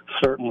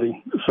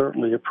certainly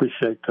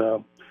appreciate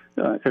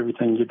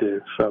everything you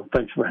do. So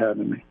thanks for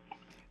having me.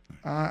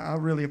 I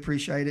really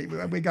appreciate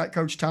it. We got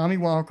Coach Tommy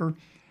Walker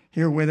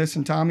here with us,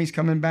 and Tommy's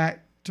coming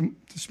back to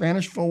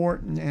Spanish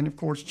Fort, and of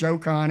course Joe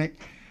Connick.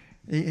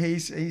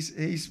 He's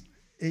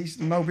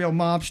the Mobile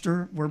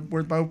mobster. We're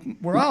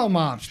all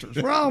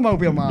mobsters. We're all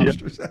Mobile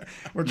mobsters.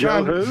 We're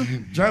trying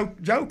Joe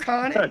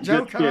Connick.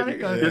 Joe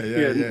Connick.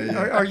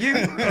 Are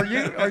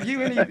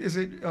you any? Is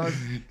it?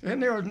 Isn't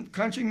there a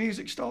country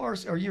music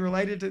stars? Are you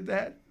related to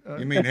that?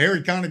 You mean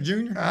Harry Connick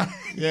Jr.?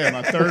 Yeah,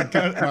 my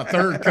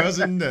third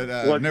cousin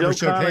that never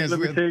shook hands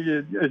with. Let me tell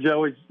you,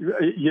 Joe, is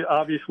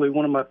obviously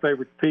one of my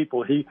favorite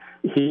people. He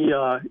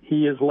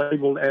is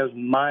labeled as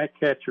my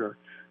catcher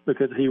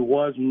because he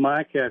was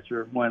my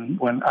catcher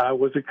when I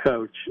was a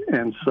coach,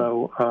 and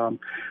so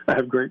I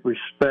have great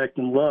respect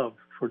and love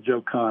for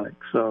Joe Connick.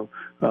 So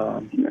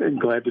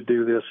glad to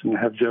do this and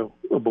have Joe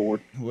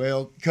aboard.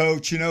 Well,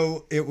 Coach, you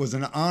know, it was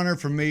an honor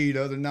for me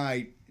the other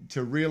night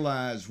to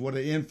realize what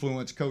an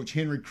influence Coach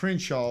Henry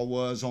Crenshaw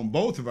was on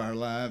both of our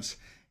lives,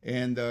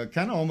 and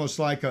kind of almost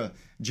like a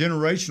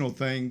generational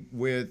thing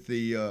with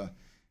the,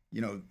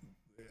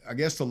 I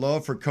guess the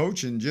love for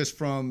coaching just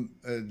from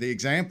the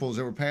examples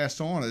that were passed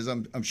on. As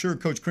I'm sure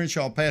Coach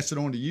Crenshaw passed it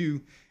on to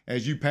you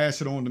as you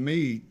pass it on to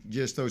me,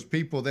 just those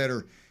people that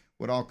are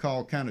what I'll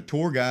call kind of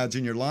tour guides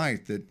in your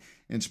life that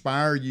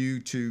inspire you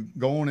to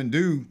go on and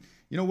do,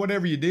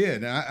 whatever you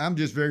did. And I'm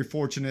just very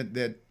fortunate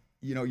that,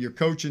 your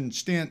coaching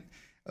stint,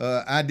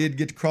 I did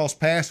get to cross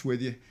paths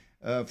with you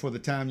for the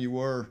time you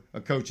were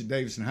a coach at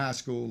Davidson High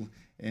School,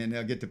 and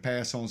get to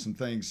pass on some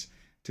things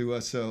to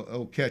us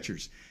old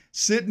catchers.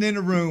 Sitting in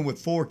a room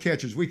with 4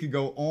 catchers, we could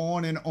go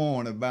on and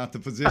on about the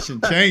position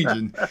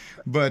changing.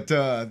 But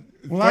well,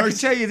 I can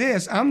tell you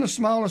this: I'm the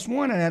smallest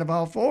one out of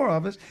all 4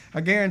 of us.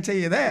 I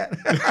guarantee you that.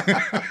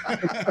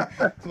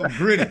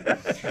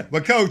 Gritty.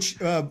 But Coach,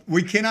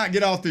 we cannot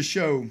get off the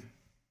show.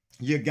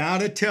 You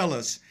got to tell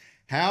us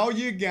how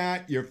you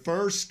got your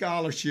first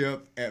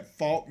scholarship at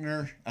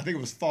Faulkner. I think it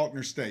was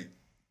Faulkner State.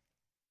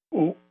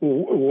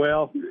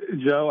 Well,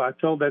 Joe, I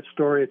told that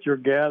story at your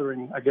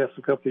gathering, I guess,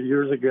 a couple of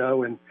years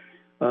ago, and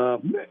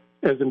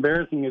as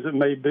embarrassing as it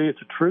may be,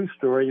 it's a true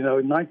story. In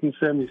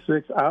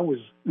 1976, I was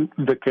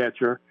the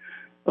catcher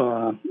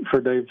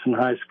for Davidson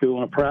High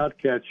School, and a proud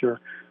catcher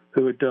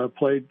who had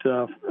played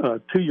 2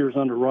 years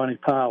under Ronnie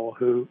Powell,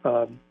 who,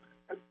 I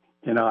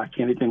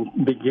can't even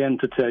begin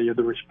to tell you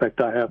the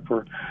respect I have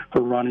for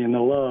Ronnie and the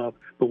love.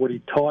 But what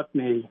he taught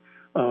me,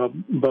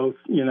 both,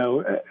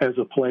 as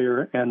a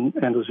player and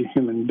as a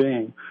human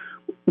being.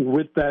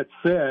 With that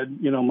said,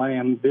 my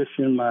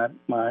ambition,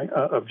 my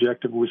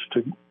objective was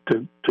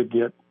to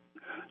get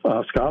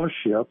a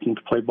scholarship and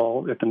to play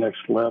ball at the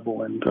next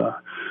level. And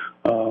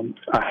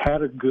I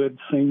had a good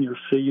senior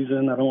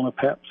season. I don't want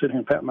to sit here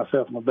and pat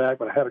myself on the back,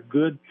 but I had a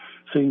good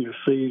senior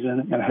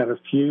season and had a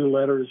few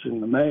letters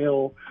in the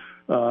mail.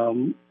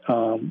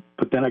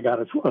 But then I got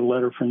a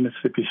letter from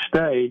Mississippi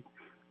State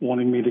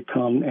wanting me to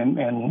come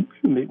and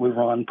meet with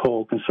Ron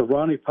Polk. And so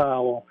Ronnie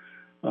Powell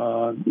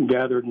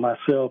gathered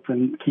myself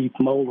and Keith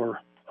Moeller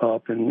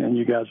up, and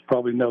you guys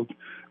probably know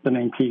the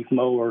name Keith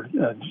Moeller,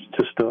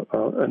 just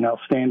an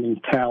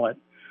outstanding talent,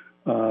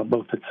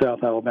 both at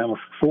South Alabama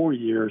for 4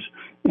 years,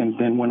 and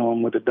then went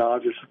on with the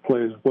Dodgers to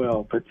play as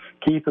well. But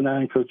Keith and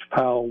I and Coach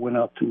Powell went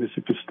up to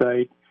Mississippi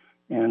State,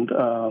 and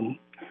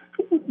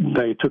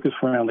they took us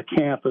around the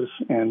campus,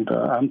 and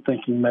I'm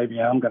thinking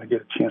maybe I'm going to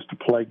get a chance to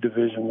play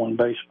Division I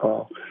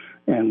baseball.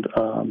 And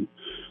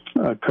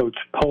Coach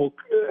Polk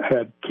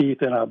had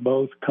Keith and I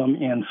both come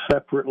in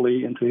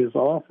separately into his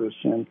office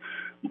and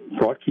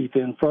brought Keith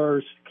in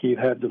first. Keith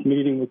had the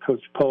meeting with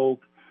Coach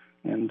Polk,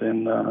 and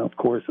then, of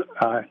course,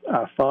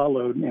 I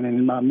followed. And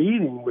in my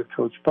meeting with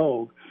Coach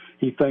Polk,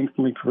 he thanked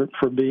me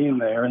for being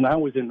there. And I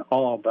was in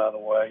awe, by the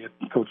way,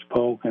 at Coach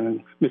Polk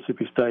and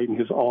Mississippi State and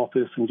his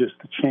office, and just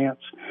the chance,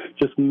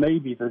 just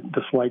maybe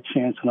the slight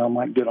chance that I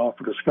might get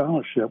offered a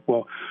scholarship.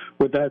 Well,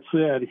 with that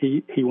said,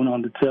 he went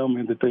on to tell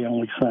me that they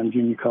only signed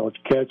junior college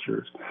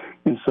catchers.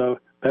 And so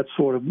that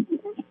sort of,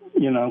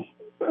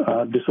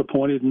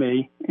 disappointed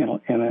me in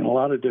a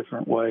lot of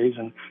different ways.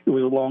 And it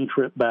was a long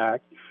trip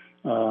back.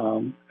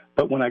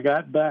 But when I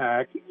got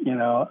back,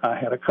 I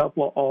had a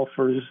couple of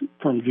offers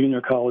from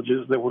junior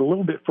colleges that were a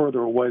little bit further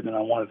away than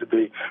I wanted to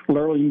be.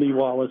 Lurleen B.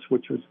 Wallace,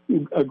 which was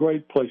a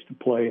great place to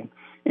play,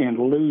 and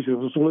Louisiana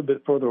was a little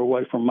bit further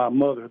away from my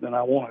mother than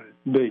I wanted it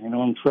to be. You know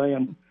what I'm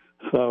saying?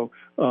 So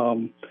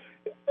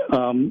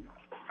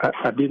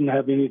I didn't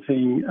have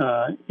anything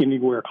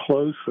anywhere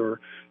closer.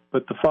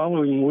 But the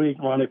following week,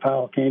 Ronnie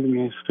Powell came to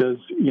me and says,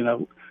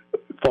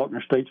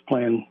 Faulkner State's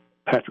playing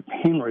Patrick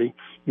Henry.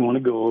 You want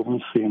to go over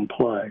and see him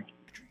play?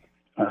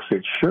 I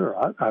said,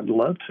 sure, I'd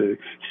love to.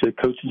 He said,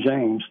 Coach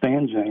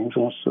Stan James,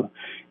 wants to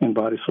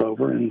invite us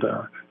over, and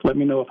let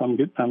me know if I'm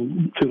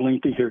too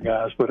lengthy here,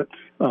 guys. But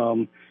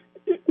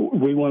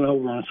we went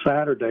over on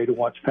Saturday to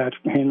watch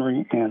Patrick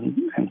Henry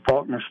and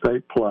Faulkner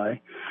State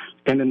play.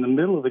 And in the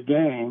middle of the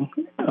game,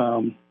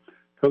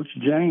 Coach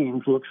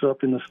James looks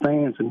up in the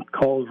stands and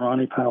calls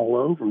Ronnie Powell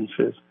over and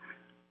says,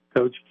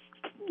 Coach,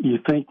 you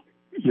think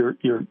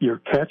your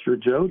catcher,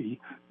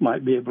 Jody,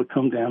 might be able to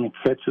come down and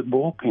catch the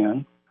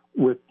bullpen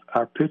with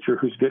our pitcher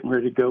who's getting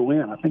ready to go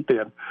in. I think they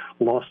had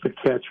lost a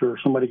catcher or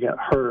somebody got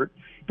hurt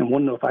and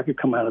wanted to know if I could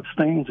come out of the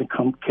stands and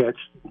come catch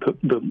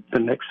the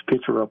next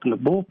pitcher up in the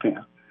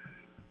bullpen.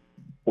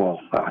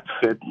 Well, I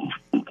said,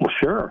 well,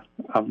 sure,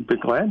 I'd be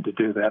glad to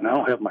do that. And I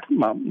don't have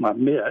my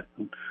mitt.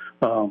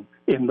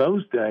 In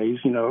those days,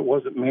 it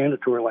wasn't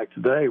mandatory like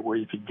today, where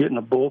if you get in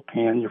a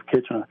bullpen, you're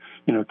catching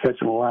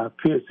a live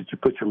pitch, that you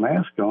put your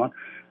mask on.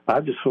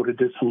 I just sort of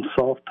did some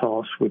soft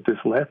toss with this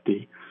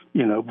lefty,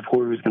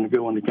 before he was going to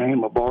go in the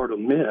game. I borrowed a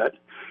mitt,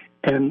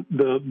 and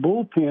the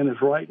bullpen is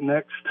right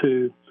next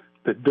to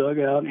the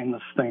dugout in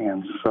the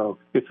stands. So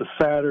it's a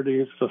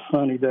Saturday, it's a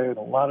sunny day, with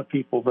a lot of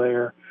people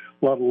there,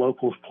 a lot of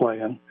locals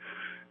playing.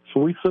 So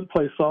we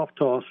play soft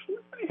toss,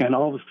 and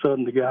all of a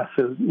sudden the guy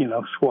says,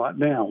 squat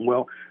down.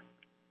 Well,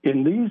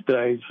 in these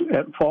days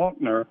at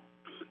Faulkner,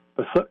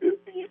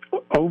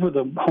 over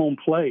the home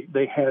plate,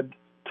 they had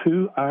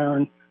 2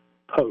 iron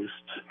posts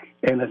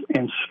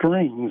and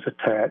strings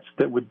attached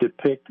that would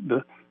depict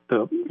the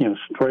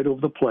straight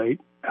over the plate,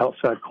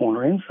 outside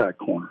corner, inside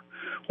corner.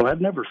 Well,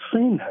 I'd never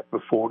seen that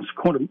before. It's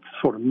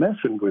sort of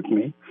messing with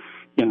me,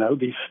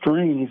 these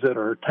strings that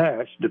are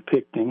attached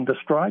depicting the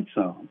strike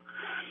zone.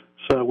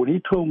 So when he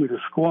told me to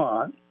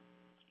squat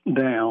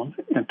down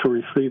and to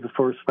receive the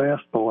first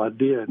fastball, I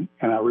did,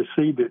 and I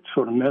received it.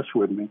 Sort of messed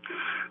with me.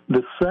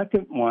 The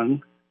second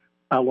one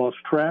I lost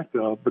track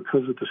of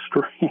because of the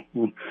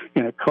string,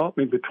 and it caught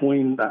me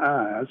between the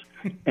eyes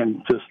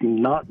and just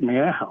knocked me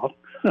out,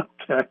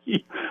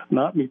 okay,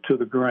 knocked me to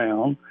the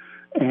ground.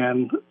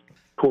 And,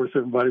 of course,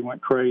 everybody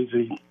went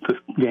crazy. The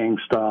game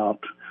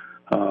stopped.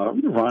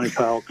 Ronnie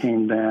Powell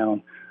came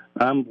down.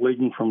 I'm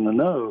bleeding from the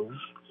nose,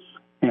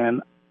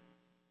 and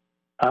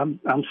I'm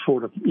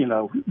sort of,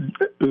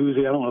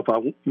 oozy. I don't know if I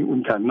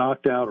got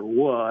knocked out or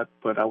what,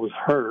 but I was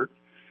hurt.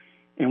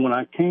 And when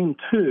I came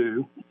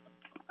to,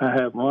 I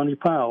have Ronnie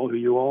Powell, who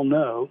you all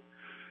know,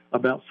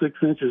 about 6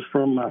 inches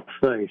from my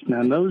face.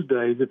 Now, in those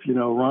days, if you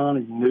know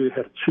Ronnie, you knew he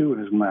had a chew in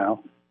his mouth,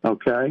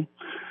 okay?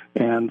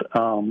 And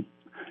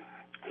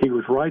he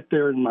was right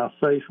there in my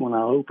face when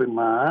I opened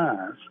my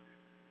eyes.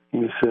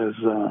 And he says,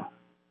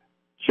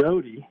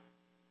 Jody,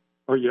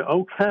 are you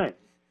okay?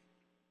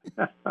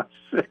 I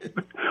said,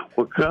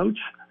 well, Coach,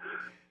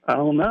 I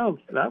don't know.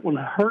 That one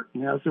hurt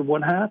me. I said,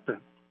 what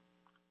happened?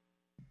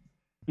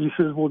 He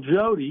says, well,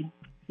 Jody,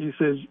 he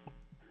says,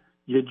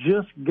 you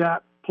just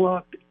got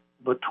plucked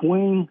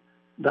between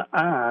the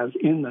eyes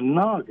in the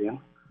noggin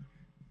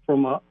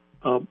from a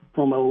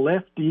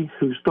lefty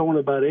who's throwing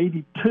about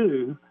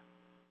 82,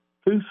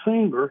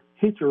 two-seamer,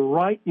 hit you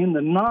right in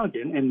the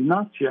noggin and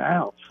knocked you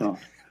out, son.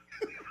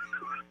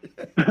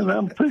 And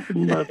I'm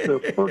thinking to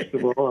myself, first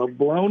of all, I've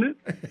blown it,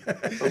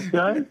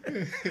 okay?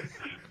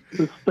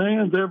 The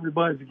stands,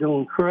 everybody's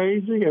going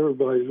crazy,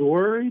 everybody's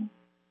worried.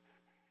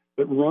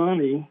 But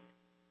Ronnie,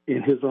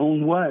 in his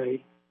own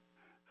way,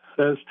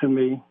 says to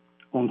me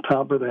on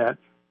top of that,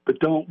 but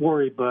don't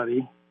worry,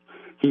 buddy.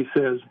 He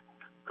says,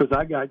 because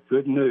I got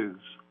good news.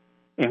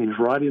 and he's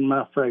right in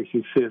my face.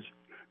 He says,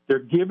 "They're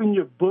giving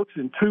you books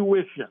and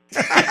tuition."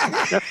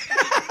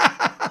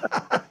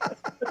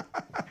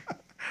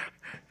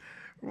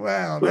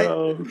 Wow,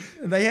 So,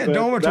 they had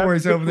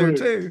dormitories over there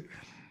too.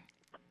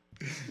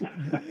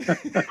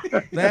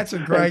 That's a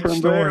great and from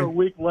story. There, a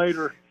week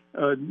later,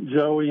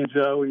 Joey and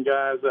Joe and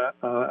guys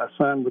I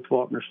signed with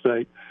Faulkner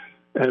State.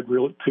 Had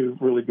two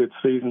really good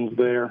seasons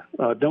there.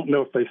 Don't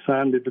know if they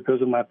signed me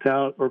because of my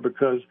talent or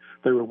because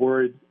they were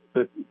worried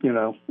that,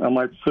 I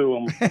might sue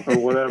them or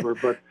whatever.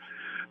 But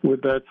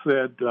with that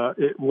said,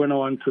 it went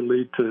on to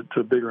lead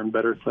to bigger and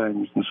better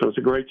things. And so it's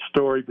a great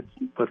story,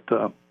 but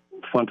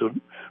fun to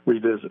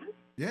revisit.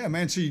 Yeah,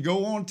 man. So you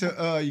go on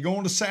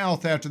to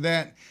South after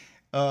that.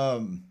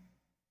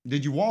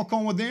 Did you walk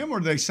on with them, or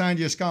did they sign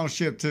you a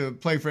scholarship to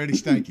play for Eddie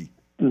Stanky?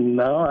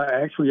 No,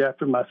 actually,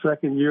 after my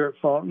second year at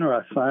Faulkner,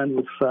 I signed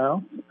with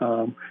South.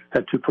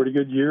 Had two pretty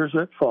good years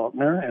at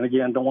Faulkner, and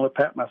again, don't want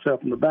to pat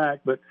myself on the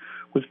back, but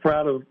was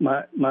proud of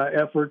my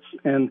efforts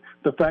and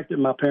the fact that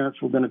my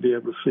parents were going to be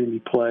able to see me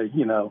play,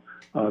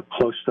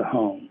 close to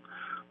home.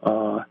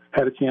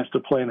 Had a chance to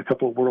play in a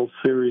couple of World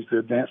Series, the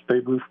Advanced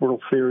Babe Ruth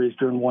World Series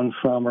during one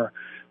summer,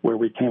 where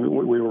we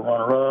were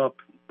runner-up.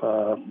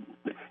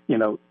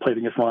 Played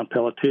against Ron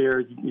Pelletier.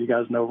 You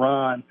guys know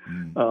Ron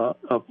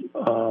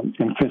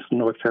in Kinston,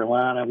 North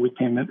Carolina. We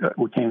came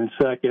in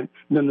second.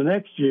 And then the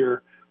next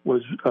year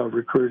was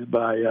recruited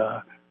by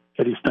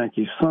Eddie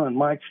Stanky's son,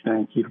 Mike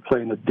Stanky, to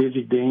play in the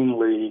Dizzy Dean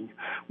League,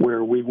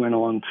 where we went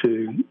on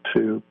to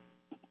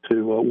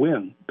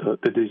win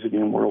the Dizzy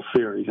Dean World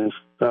Series. And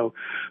so,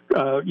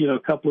 a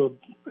couple of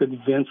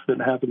events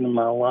that happened in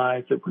my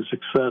life that were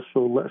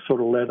successful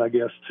sort of led, I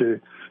guess, to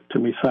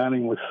me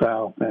signing with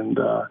South, and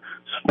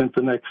spent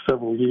the next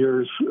several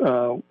years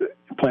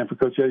playing for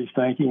Coach Eddie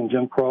Stanky and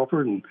Jim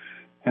Crawford,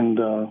 and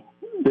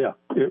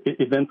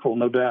eventful,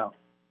 no doubt.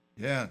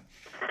 Yeah.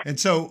 And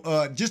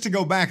so just to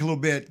go back a little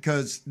bit,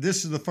 because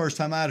this is the first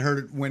time I'd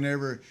heard it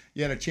whenever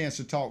you had a chance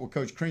to talk with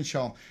Coach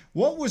Crenshaw,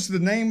 what was the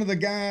name of the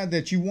guy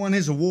that you won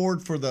his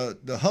award for,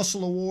 the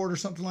Hustle Award or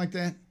something like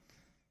that?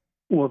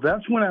 Well,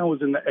 that's when I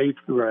was in the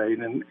 8th grade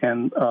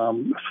and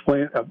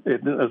playing at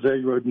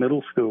Azalea Road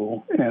Middle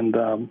School, and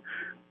I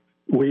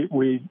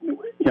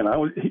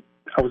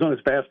was on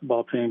his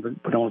basketball team,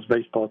 but on his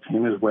baseball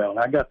team as well. And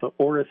I got the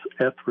Oris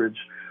Etheridge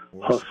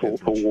Hustle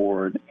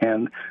Award,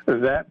 and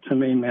that to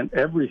me meant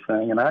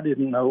everything. And I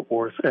didn't know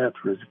Oris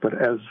Etheridge, but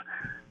as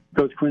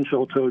Coach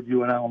Crenshaw told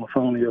you and I on the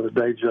phone the other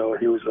day, Joe,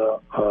 he was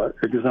a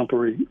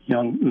exemplary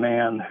young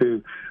man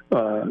who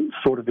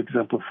sort of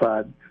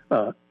exemplified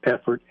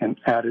effort and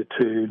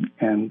attitude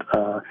and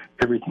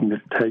everything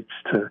that it takes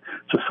to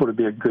sort of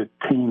be a good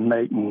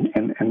teammate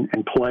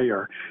and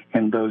player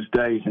in those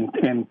days.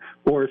 And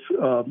Boris,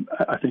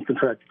 I think,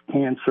 contracted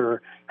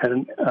cancer, had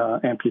an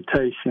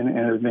amputation,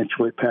 and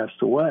eventually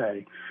passed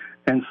away.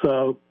 And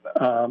so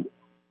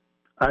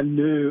I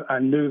knew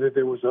that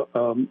there was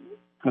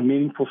a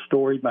meaningful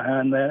story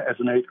behind that. As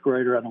an 8th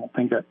grader, I don't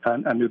think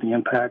I knew the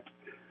impact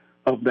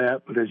of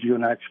that, but as you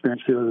and I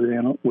experienced the other day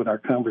with our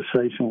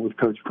conversation with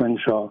Coach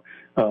Crenshaw,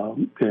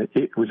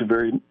 it was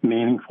very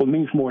meaningful. It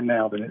means more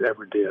now than it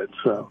ever did.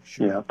 So,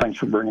 sure. Yeah, thanks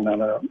for bringing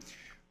that up.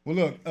 Well,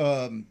 look,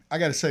 I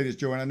got to say this,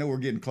 Joe, and I know we're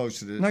getting close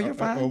to this. No, you're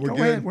fine. We're Go good.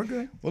 ahead. We're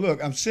good. Well,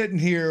 look, I'm sitting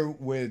here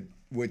with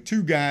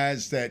two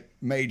guys that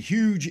made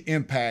huge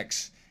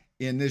impacts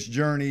in this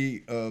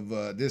journey of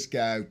this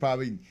guy who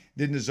probably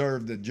didn't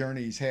deserve the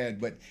journey he's had.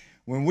 But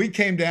when we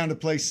came down to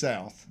play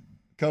South,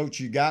 Coach,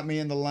 you got me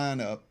in the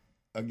lineup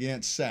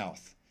against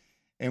South.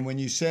 And when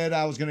you said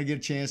I was going to get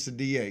a chance to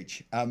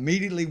DH, I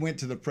immediately went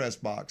to the press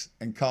box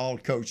and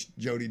called Coach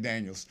Jody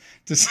Daniels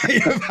to see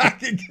if I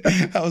could.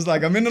 I was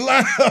like, I'm in the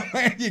lineup,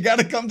 man. You got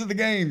to come to the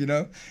game,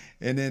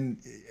 And then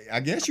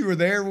I guess you were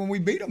there when we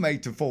beat them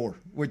 8-4,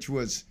 which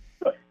was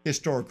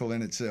historical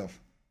in itself.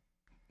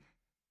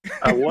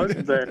 I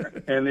wasn't there,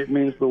 and it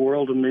means the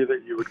world to me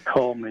that you would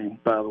call me,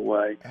 by the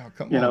way. Oh,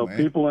 come on, man.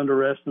 People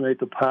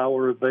underestimate the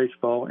power of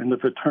baseball and the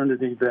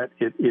fraternity that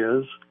it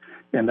is.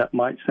 And that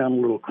might sound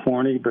a little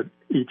corny, but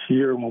each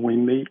year when we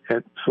meet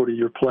at sort of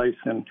your place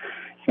and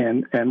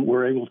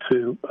we're able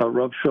to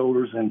rub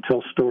shoulders and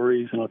tell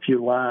stories and a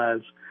few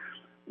lies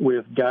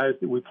with guys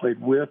that we played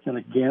with and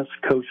against,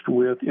 coached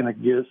with and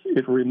against,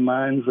 it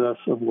reminds us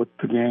of what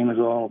the game is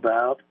all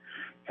about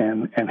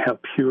and how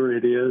pure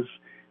it is.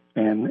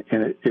 And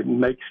it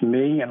makes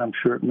me, and I'm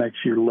sure it makes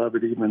you, love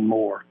it even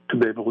more to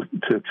be able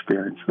to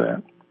experience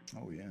that.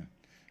 Oh, yeah.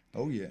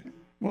 Oh, yeah.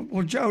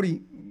 Well,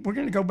 Jody, we're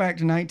going to go back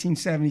to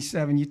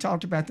 1977. You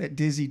talked about that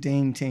Dizzy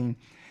Dean team.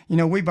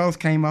 We both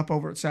came up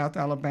over at South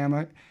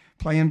Alabama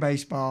playing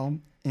baseball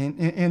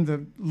in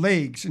the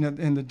leagues,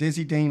 in the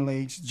Dizzy Dean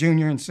leagues,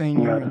 junior and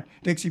senior, and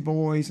Dixie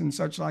Boys and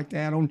such like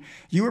that.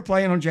 You were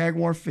playing on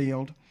Jaguar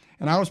Field,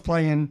 and I was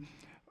playing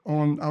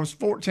I was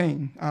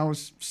 14. I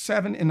was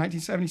 7 in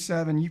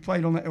 1977. You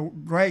played on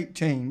that great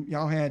team.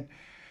 Y'all had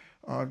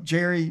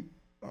Jerry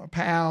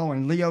Powell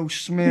and Leo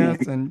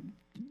Smith and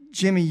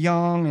Jimmy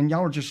Young, and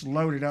y'all were just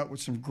loaded up with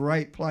some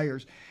great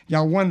players.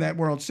 Y'all won that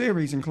World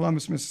Series in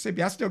Columbus,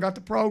 Mississippi. I still got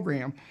the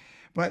program.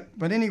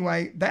 But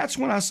anyway, that's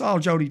when I saw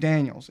Jody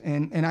Daniels,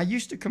 and I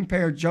used to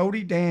compare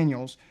Jody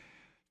Daniels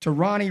to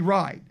Ronnie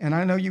Wright. And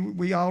I know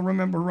we all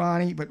remember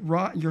Ronnie, but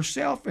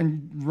yourself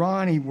and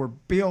Ronnie were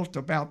built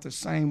about the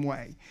same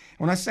way.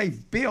 When I say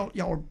built,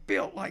 y'all were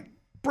built like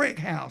brick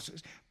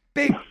houses,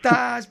 big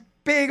thighs,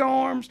 big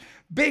arms,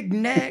 big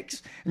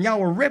necks, and y'all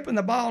were ripping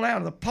the ball out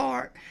of the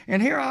park.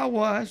 And here I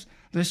was,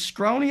 this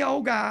scrawny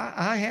old guy.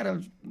 I had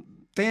a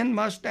thin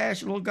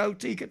mustache, a little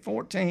goatee at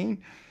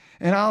 14,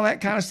 and all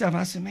that kind of stuff.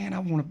 I said, man, I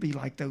want to be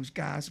like those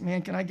guys.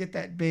 Man, can I get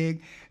that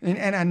big?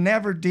 And I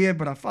never did,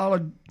 but I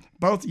followed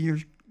both of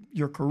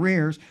your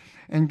careers,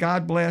 and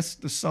God bless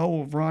the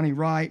soul of Ronnie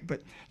Wright.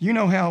 But you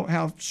know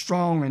how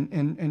strong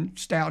and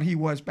stout he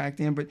was back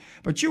then.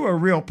 But you were a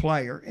real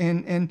player,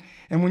 and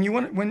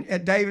when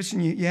at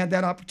Davidson you had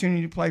that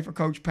opportunity to play for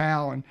Coach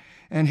Powell,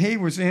 and he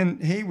was in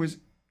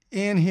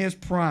his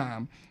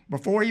prime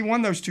before he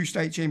won those 2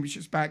 state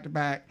championships back to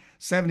back,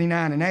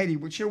 79 and 80.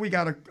 Which here we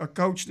got a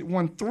coach that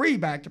won 3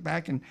 back to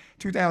back in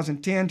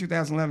 2010,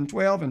 2011,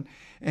 12,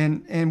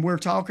 and we're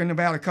talking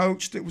about a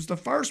coach that was the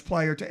first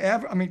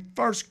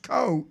first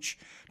coach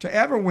to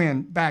ever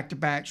win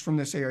back-to-backs from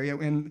this area.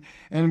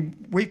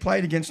 And we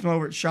played against him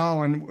over at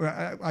Shaw, and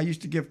I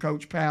used to give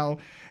Coach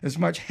Powell as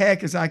much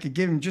heck as I could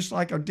give him, just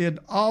like I did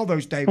all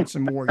those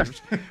Davidson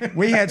Warriors.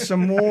 We had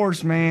some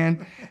wars,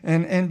 man.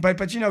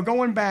 But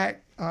going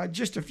back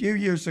just a few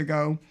years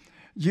ago,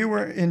 you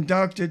were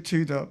inducted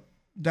to the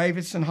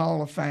Davidson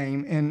Hall of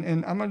Fame,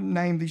 and I'm going to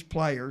name these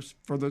players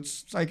for the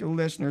sake of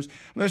the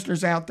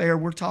listeners out there.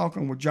 We're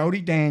talking with Jody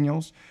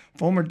Daniels,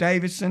 former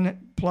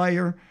Davidson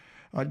player,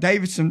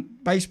 Davidson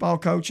baseball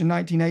coach in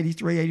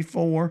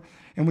 1983-84,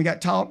 and we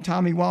got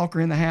Tommy Walker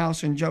in the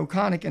house and Joe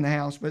Connick in the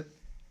house. But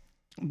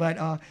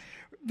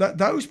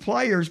those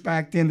players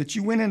back then that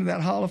you went into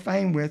that Hall of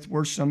Fame with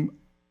were some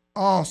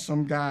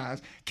awesome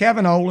guys.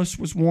 Kevin Ollis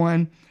was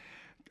one,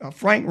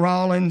 Frank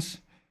Rollins,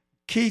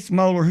 Keith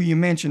Moeller, who you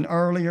mentioned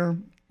earlier,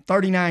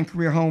 39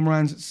 career home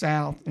runs at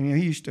South. I mean,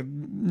 he used to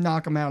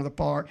knock them out of the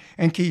park.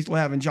 And Keith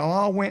Levins. Y'all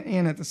all went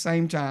in at the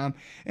same time,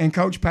 and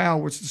Coach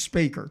Powell was the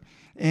speaker.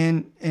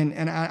 And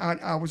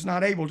I was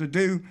not able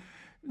to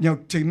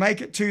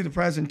make it to the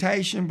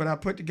presentation, but I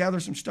put together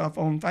some stuff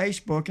on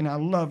Facebook, and I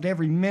loved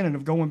every minute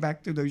of going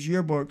back through those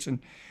yearbooks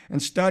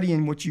and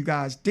studying what you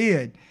guys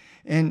did.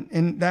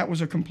 And that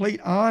was a complete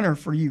honor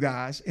for you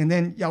guys. And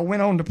then y'all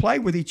went on to play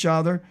with each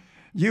other,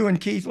 you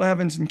and Keith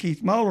Levins and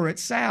Keith Moeller at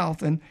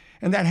South, and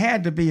that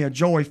had to be a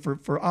joy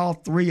for all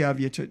 3 of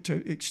you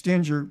to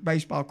extend your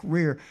baseball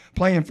career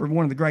playing for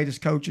one of the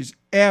greatest coaches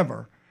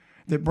ever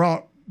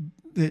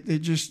that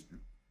just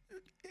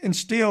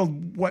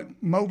instilled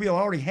what Mobile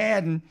already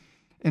had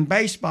in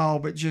baseball,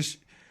 but just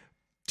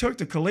took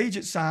the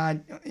collegiate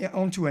side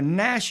onto a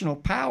national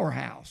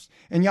powerhouse.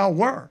 And y'all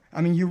were. I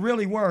mean, you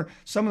really were.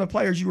 Some of the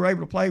players you were able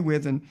to play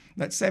with in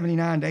that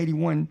 79 to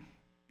 81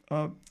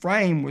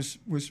 frame was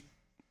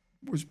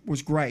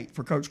great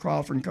for Coach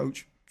Crawford and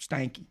Coach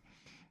Stanky.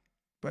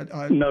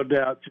 But no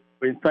doubt.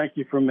 Thank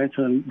you for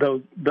mentioning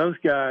those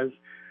guys.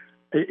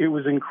 It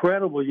was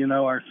incredible,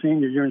 our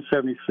senior year in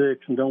 76,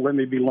 and don't let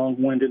me be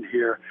long-winded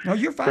here. No,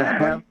 you're fine,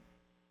 buddy.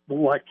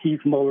 Like Keith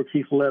Moeller,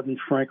 Keith Levins,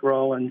 Frank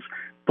Rollins.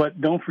 But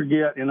don't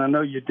forget, and I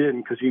know you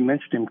didn't because you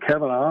mentioned him,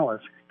 Kevin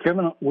Ollis.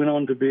 Kevin went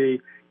on to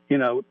be,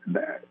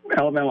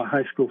 Alabama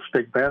High School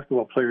State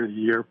Basketball Player of the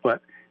Year,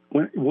 but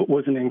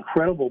was an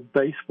incredible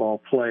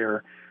baseball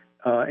player.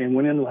 And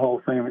went into the Hall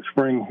of Fame at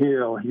Spring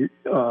Hill. He's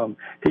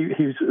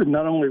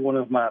not only one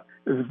of my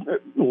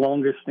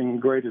longest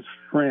and greatest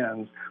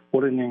friends,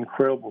 what an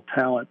incredible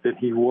talent that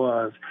he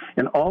was.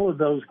 And all of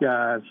those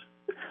guys,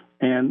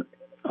 and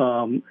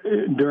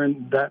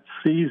during that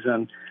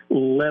season,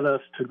 led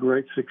us to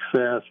great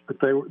success. But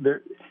they were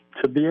there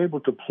to be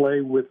able to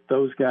play with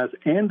those guys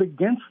and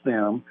against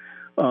them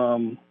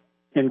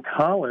in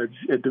college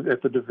at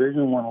the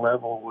Division I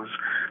level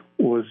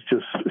was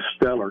just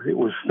stellar. It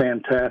was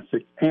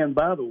fantastic. And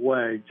by the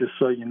way, just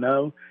so you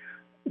know,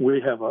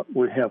 we have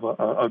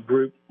a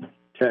group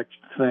text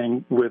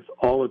thing with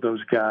all of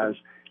those guys,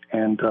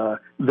 and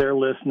they're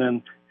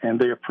listening and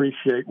they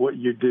appreciate what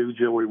you do,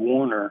 Joey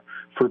Warner,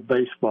 for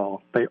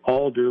baseball. They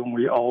all do, and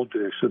we all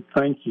do. So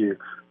thank you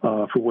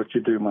for what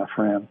you do, my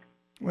friend.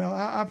 Well,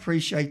 I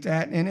appreciate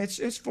that, and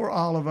it's for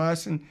all of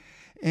us, and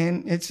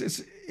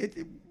it's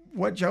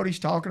what Jody's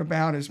talking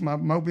about is my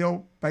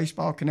Mobile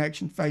Baseball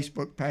Connection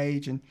Facebook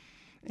page,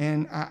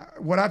 and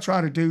what I try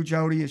to do,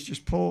 Jody, is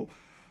just pull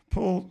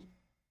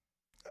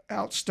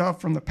out stuff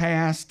from the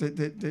past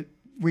that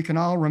we can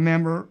all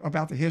remember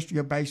about the history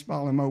of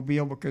baseball in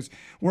Mobile, because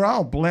we're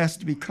all blessed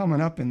to be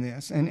coming up in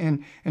this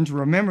and to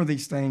remember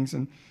these things,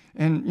 and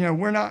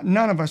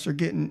none of us are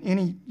getting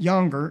any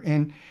younger,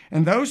 and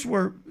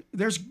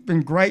there's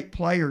been great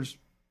players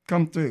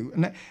come through,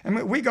 and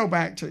we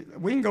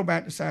can go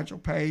back to Satchel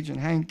Paige and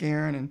Hank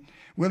Aaron and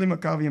Willie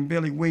McCovey and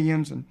Billy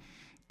Williams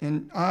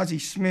and Ozzie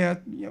Smith,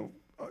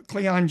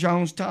 Cleon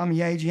Jones, Tommy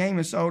Agee,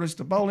 Amos Otis,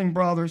 the Bowling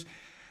Brothers,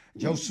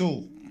 Joe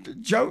Sewell.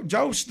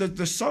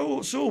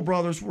 The Sewell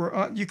brothers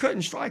were you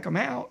couldn't strike them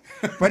out.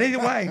 But either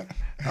way,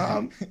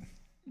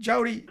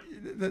 Jody,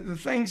 the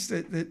things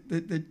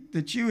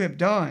that you have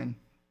done,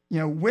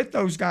 with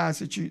those guys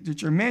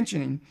that you're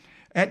mentioning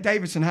at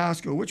Davidson High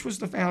School, which was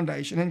the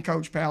foundation, and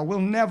Coach Powell, we'll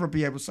never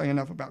be able to say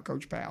enough about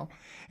Coach Powell.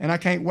 And I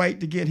can't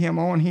wait to get him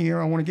on here.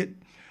 I want to get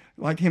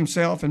like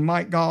himself and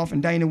Mike Goff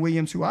and Dana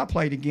Williams, who I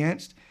played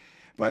against.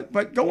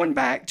 But going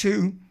back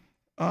to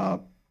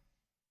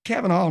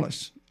Kevin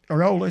Ollis,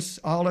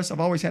 I've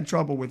always had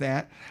trouble with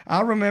that.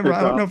 I remember,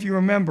 I don't know if you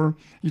remember,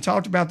 you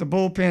talked about the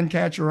bullpen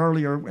catcher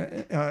earlier,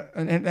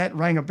 and that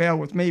rang a bell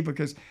with me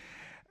because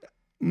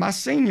my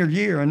senior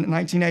year in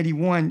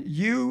 1981,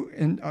 you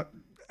and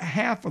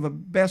half of the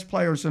best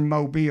players in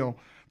Mobile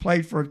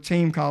played for a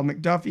team called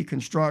McDuffie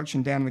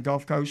Construction down in the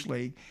Gulf Coast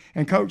League.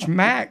 And Coach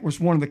Mack was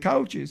one of the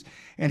coaches.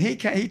 And he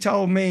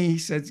told me, he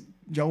said,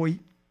 Joey,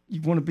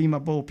 you want to be my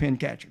bullpen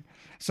catcher.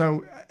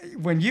 So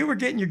when you were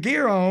getting your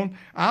gear on,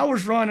 I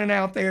was running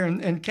out there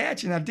and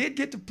catching. I did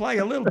get to play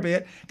a little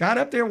bit, got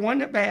up there,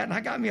 won at bat, and I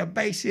got me a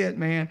base hit,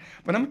 man.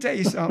 But I'm going to tell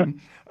you something.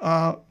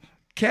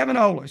 Kevin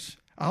Ollis,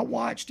 I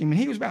watched him, and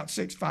he was about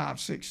 6'5",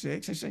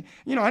 6'6". And so,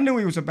 I knew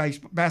he was a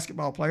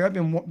basketball player. I've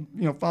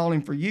been,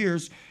 following him for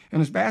years in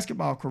his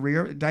basketball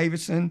career at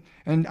Davidson,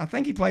 and I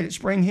think he played at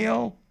Spring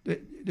Hill.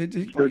 Did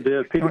he play? Sure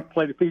did.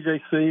 Played at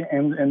PJC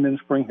and then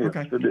Spring Hill.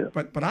 Okay. Sure did.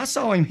 But I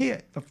saw him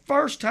hit the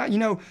first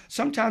time.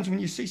 Sometimes when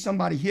you see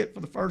somebody hit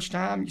for the first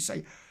time, you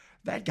say,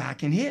 that guy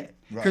can hit.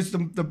 Because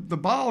the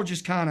ball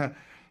just kind of,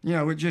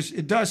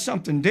 it does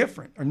something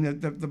different.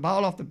 And the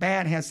ball off the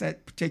bat has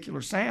that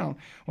particular sound.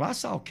 Well, I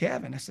saw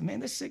Kevin. I said, man,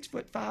 this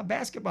 6'5"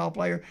 basketball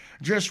player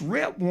just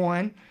ripped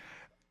one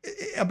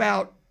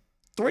about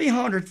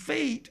 300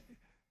 feet,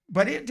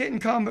 but it didn't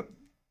come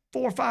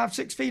 4, 5,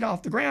 6 feet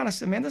off the ground. I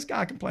said, man, this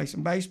guy can play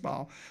some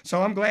baseball.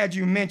 So I'm glad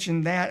you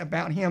mentioned that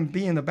about him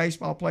being the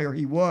baseball player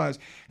he was,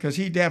 because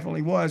he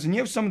definitely was.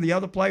 And some of the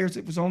other players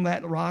that was on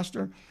that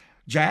roster,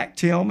 Jack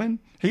Tillman,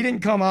 he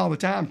didn't come all the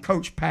time.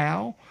 Coach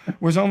Powell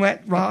was on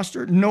that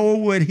roster.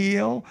 Norwood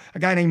Hill, a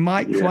guy named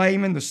Mike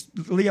Clayman,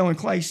 the Leo and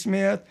Clay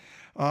Smith,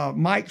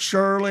 Mike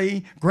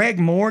Shirley, Greg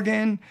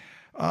Morgan,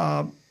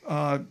 it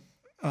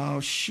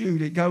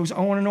goes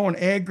on and on.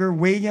 Edgar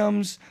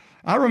Williams.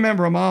 I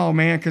remember them all,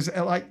 man, because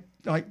like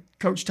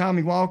Coach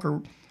Tommy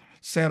Walker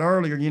said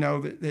earlier,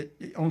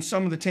 that on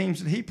some of the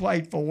teams that he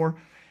played for,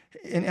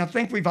 and I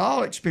think we've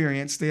all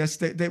experienced this,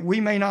 that we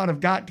may not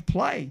have got to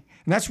play.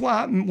 And that's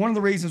why one of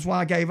the reasons why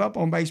I gave up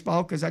on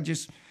baseball, because I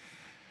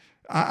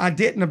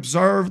didn't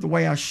observe the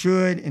way I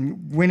should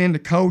and went into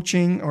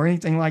coaching or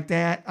anything like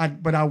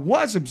that. But I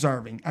was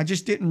observing. I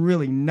just didn't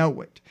really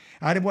know it.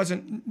 I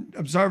wasn't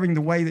observing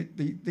the way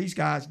that these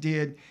guys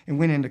did and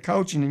went into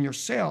coaching and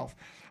yourself.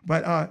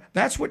 But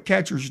that's what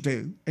catchers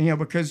do,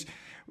 because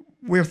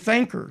we're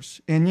thinkers.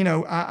 And,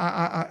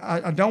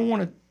 I don't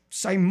want to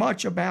say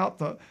much about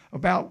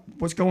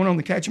what's going on in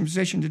the catching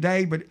position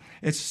today, but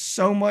it's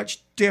so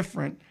much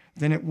different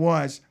than it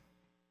was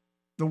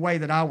the way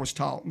that I was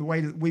taught, the way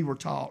that we were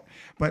taught.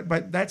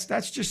 But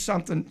that's just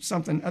something.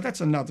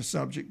 That's another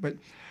subject. But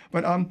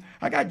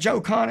I got Joe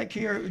Connick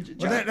here.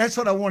 Joe. Well, that's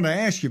what I wanted to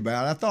ask you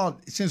about. I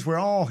thought since we're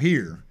all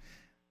here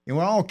and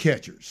we're all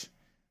catchers,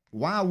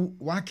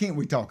 why can't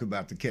we talk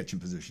about the catching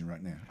position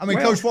right now? I mean,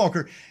 Coach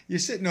Walker, you're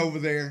sitting over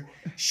there.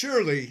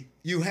 Surely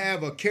you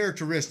have a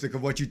characteristic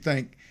of what you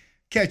think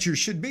catchers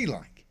should be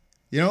like.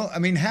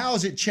 How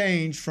has it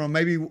changed from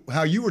maybe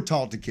how you were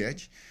taught to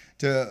catch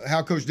to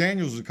how Coach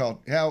Daniels was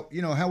taught, how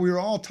we were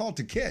all taught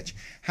to catch?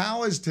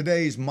 How has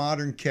today's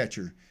modern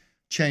catcher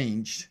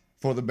changed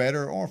for the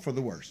better or for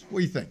the worse?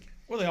 What do you think?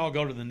 Well, they all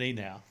go to the knee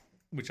now,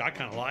 which I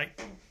kind of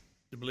like,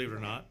 to believe it or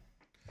not.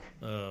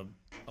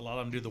 A lot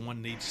of them do the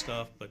one-knee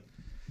stuff, but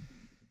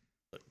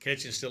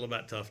catching is still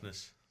about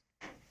toughness.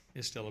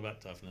 It's still about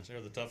toughness.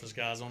 They're the toughest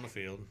guys on the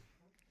field.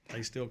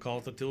 They still call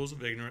it the tools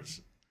of ignorance.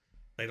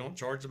 They don't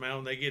charge them out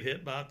when they get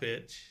hit by a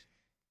pitch.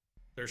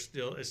 They're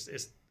still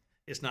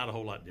it's not a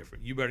whole lot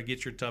different. You better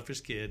get your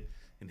toughest kid,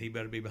 and he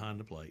better be behind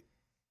the plate.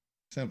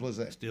 Simple as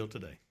that. Still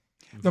today.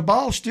 The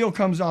ball still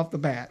comes off the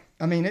bat.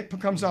 I mean, it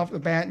comes off the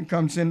bat and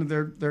comes into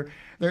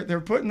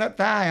they're putting that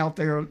thigh out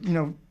there,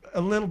 a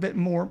little bit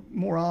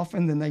more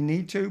often than they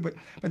need to. But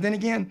then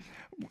again,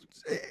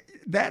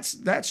 that's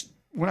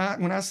when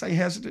I say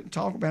hesitant to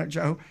talk about it,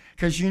 Joe,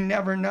 because you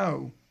never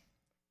know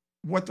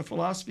what the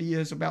philosophy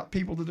is about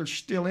people that are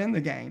still in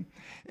the game.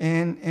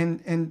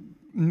 And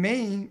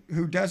me,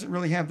 who doesn't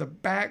really have the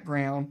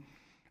background,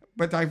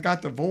 but I've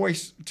got the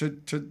voice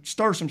to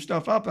stir some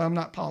stuff up. I'm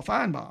not Paul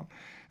Feinbaum.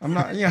 I'm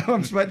not,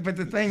 but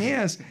the thing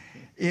is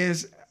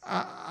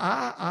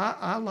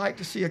I like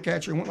to see a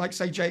catcher, like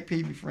say Jake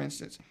Peavy, for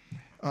instance,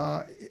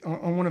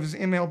 on one of his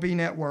MLB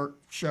Network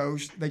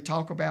shows. He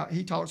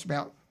talks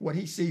about what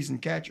he sees in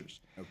catchers.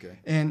 Okay.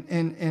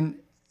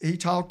 And he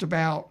talked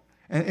about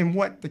and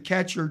what the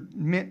catcher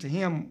meant to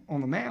him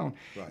on the mound.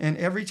 Right. And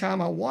every time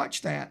I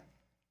watch that,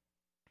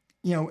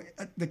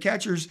 the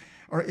catchers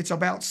it's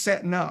about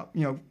setting up,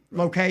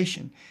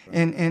 location,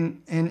 right.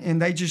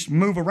 and they just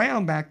move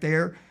around back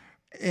there.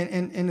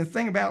 And the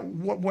thing about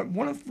what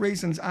one of the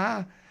reasons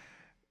I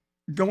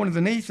going to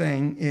the knee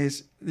thing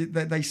is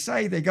that they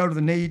say they go to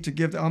the knee to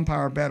give the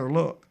umpire a better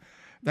look.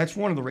 That's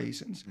one of the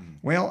reasons.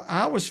 Well,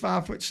 I was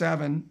 5'7",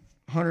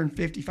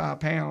 155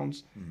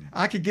 pounds.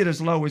 I could get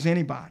as low as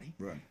anybody.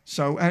 Right.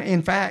 So,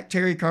 in fact,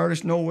 Terry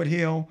Curtis, Norwood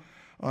Hill,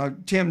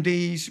 Tim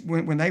Dees,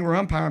 when they were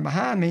umpiring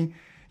behind me,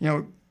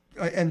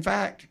 in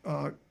fact,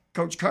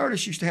 Coach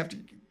Curtis used to have to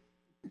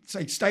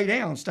say, stay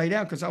down,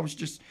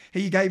 because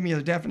he gave me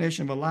the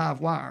definition of a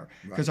live wire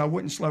because I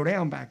wouldn't slow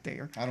down back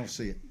there. I don't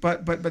see it.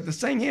 But the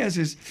thing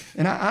is,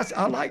 and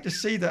I like to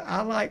see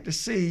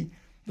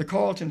the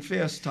Carlton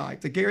Fisk type,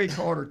 the Gary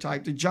Carter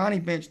type, the Johnny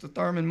Bench, the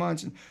Thurman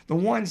Munson, the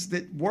ones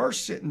that were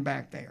sitting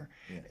back there.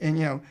 Yeah.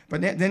 And,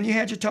 but then you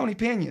had your Tony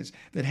Peñas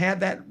that had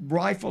that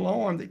rifle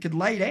arm that could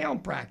lay down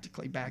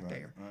practically back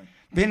there. Right.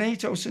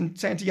 Benito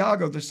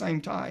Santiago, the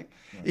same type.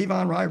 Right.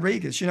 Ivan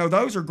Rodriguez,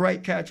 those are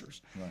great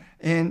catchers.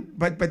 Right.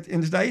 But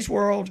in today's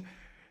world,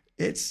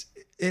 it's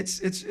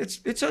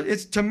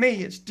to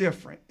me, it's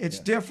different. It's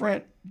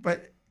different,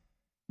 but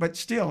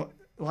still,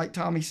 like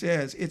Tommy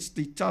says, it's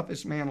the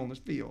toughest man on the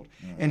field,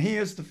 and he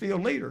is the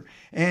field leader.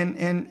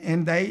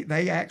 And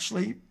they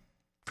actually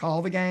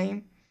call the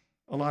game.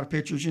 A lot of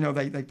pitchers,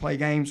 they play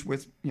games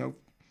with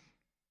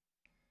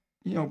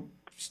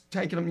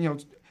taking them, Well,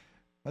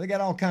 they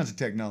got all kinds of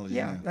technology.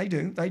 Yeah, now. they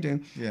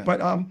do. Yeah. But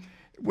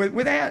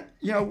with that,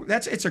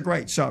 it's a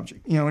great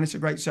subject, and it's a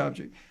great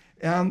subject.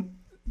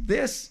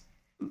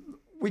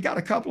 We got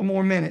a couple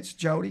more minutes,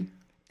 Jody,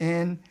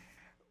 and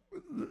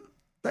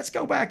let's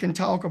go back and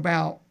talk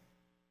about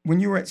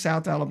when you were at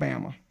South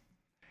Alabama.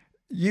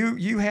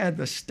 You had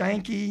the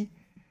stanky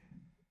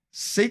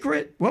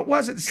secret. What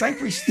was it? The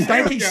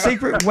stanky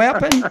secret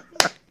weapon.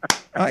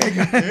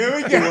 Here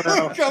we go.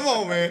 Well, come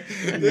on, man.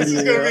 This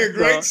is going to be a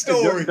great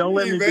story. Don't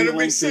let you me better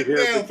be sitting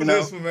down for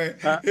this one, man.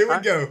 Here we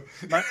go.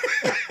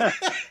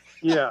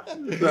 Yeah.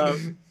 So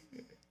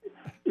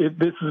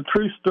this is a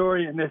true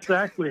story, and this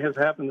actually has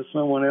happened to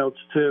someone else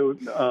too.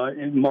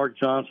 In Mark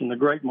Johnson, the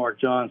great Mark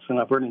Johnson.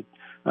 I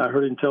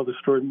heard him tell the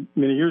story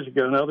many years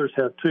ago, and others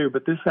have too.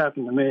 But this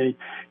happened to me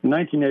in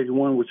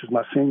 1981, which was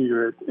my senior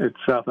year at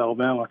South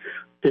Alabama.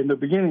 In the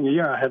beginning of the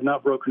year, I had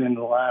not broken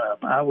into the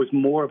lineup. I was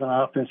more of an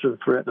offensive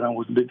threat than I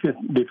was a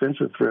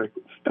defensive threat.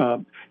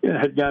 I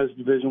had guys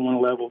Division I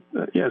level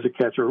as a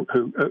catcher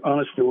who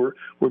honestly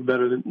were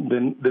better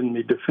than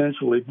me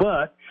defensively,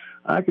 but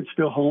I could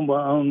still hold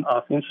my own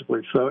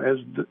offensively. So as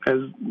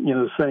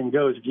the saying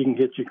goes, if you can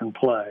hit, you can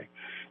play.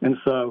 And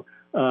so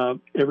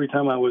every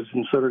time I was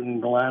inserted in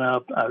the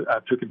lineup, I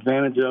took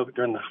advantage of it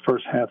during the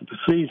first half of the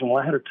season.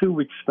 Well, I had a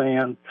 2-week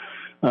span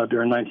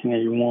during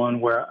 1981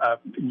 where I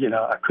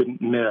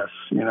couldn't miss.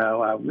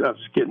 I was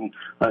getting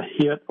a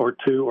hit or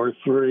two or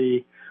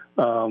three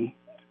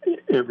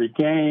every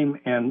game,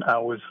 and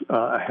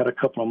I had a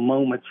couple of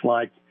moments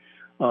like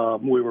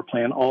we were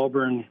playing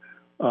Auburn,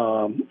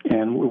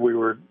 and we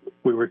were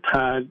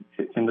tied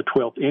in the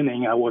 12th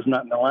inning. I was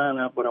not in the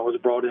lineup, but I was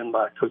brought in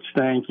by Coach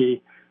Stanky,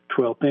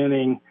 12th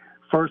inning.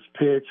 First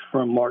pitch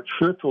from Mark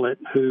Schrittlet,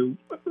 who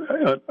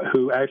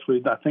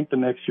actually I think the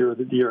next year or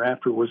the year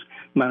after was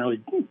minor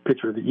league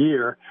pitcher of the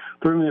year,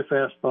 threw me a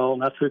fastball,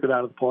 and I took it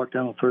out of the park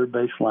down the third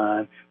base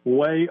line,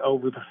 way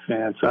over the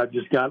fence. I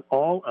just got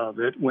all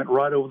of it, went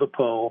right over the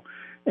pole,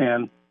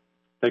 and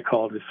they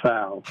called it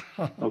foul.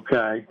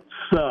 Okay,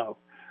 so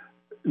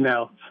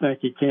now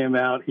Stanky came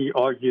out. He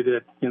argued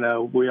it.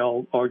 We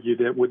all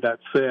argued it. With that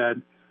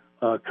said,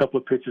 a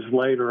couple of pitches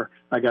later,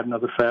 I got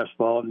another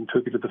fastball and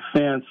took it to the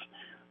fence.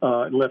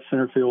 Left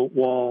center field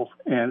wall,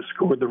 and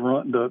scored the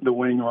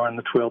winning run in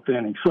the 12th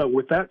inning. So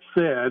with that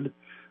said,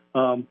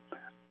 that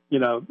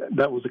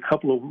was a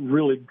couple of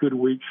really good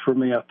weeks for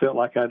me. I felt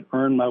like I'd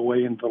earned my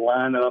way into the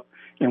lineup,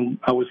 and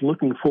I was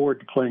looking forward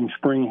to playing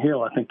Spring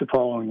Hill, I think the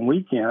following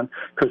weekend,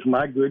 because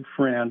my good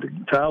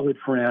friend, childhood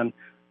friend,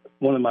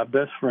 one of my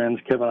best friends,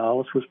 Kevin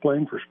Hollis, was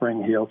playing for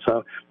Spring Hill.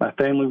 So my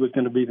family was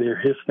going to be there.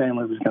 His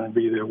family was going to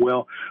be there.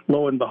 Well,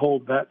 lo and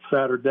behold, that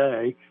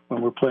Saturday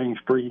when we're playing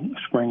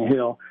Spring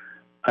Hill,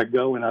 I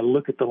go and I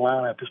look at the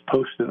lineup. It's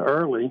posted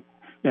early,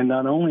 and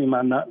not only am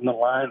I not in the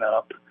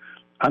lineup,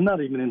 I'm not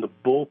even in the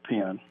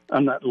bullpen.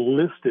 I'm not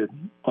listed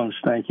on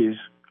Stanky's,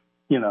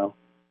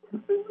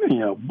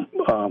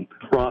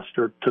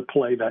 roster to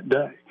play that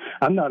day.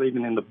 I'm not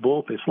even in the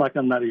bullpen. It's like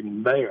I'm not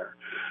even there.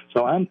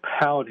 So I'm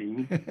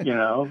pouting,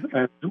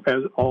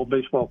 as all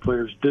baseball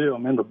players do.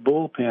 I'm in the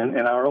bullpen,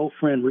 and our old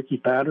friend Ricky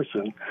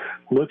Patterson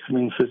looks at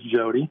me and says,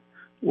 "Jody,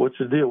 what's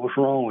the deal? What's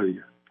wrong with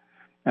you?"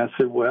 And I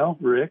said, "Well,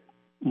 Rick,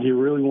 you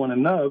really want to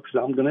know,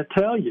 because I'm going to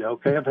tell you,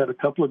 okay? I've had a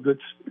couple of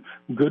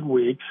good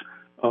weeks.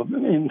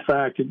 In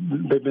fact,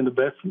 they've been the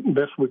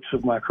best weeks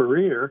of my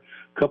career.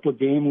 A couple of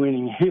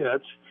game-winning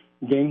hits,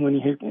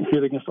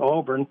 hit against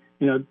Auburn,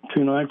 2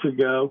 nights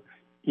ago,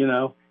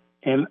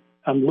 and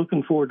I'm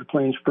looking forward to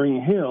playing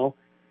Spring Hill,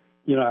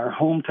 our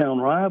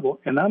hometown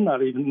rival, and I'm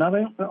not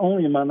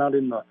only am I not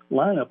in the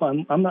lineup,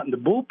 I'm not in the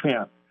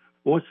bullpen.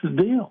 What's the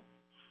deal?"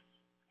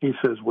 He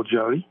says, "Well,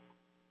 Jody,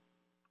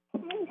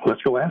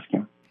 let's go ask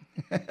him."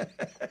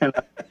 and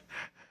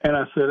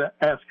I said,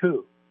 "Ask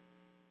who?"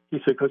 He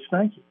said, "Coach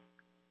Stanky."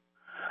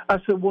 I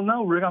said, well,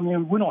 no, Rick, I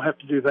mean, we don't have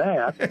to do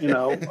that. You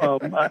know,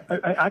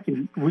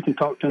 we can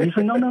talk to him. He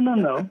said,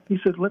 no. He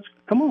said,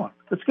 come on,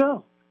 let's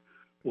go.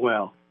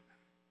 Well,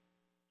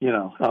 you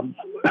know,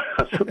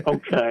 I said,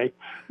 okay,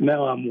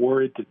 now I'm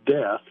worried to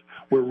death.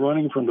 We're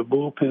running from the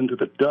bullpen to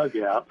the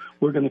dugout.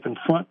 We're going to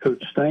confront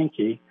Coach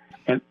Stanky.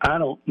 And I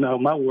don't know,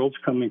 my world's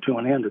coming to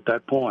an end at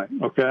that point,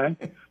 okay?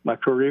 My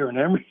career and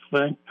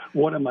everything.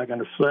 What am I going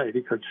to say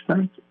to Coach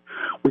Stanky?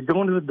 We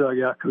go into the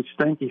dugout. Coach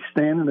Stanky's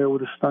standing there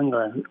with his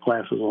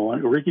sunglasses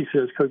on. Ricky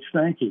says, Coach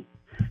Stanky,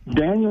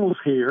 Daniel's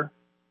here,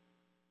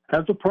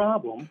 has a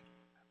problem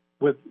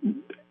with,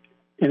 and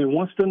he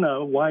wants to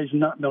know why he's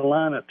not in the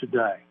lineup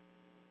today.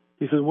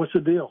 He says, what's the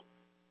deal?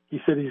 He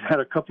said he's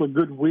had a couple of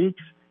good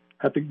weeks,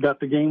 got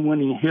the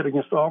game-winning hit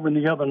against Auburn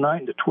the other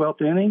night in the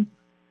 12th inning.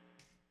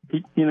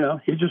 He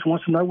just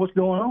wants to know what's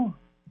going on.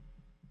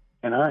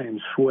 And I am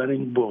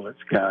sweating bullets,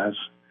 guys.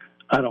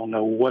 I don't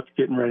know what's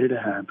getting ready to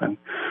happen.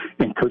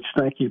 And Coach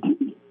Stanky,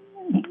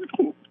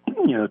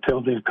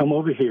 tells me to come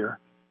over here,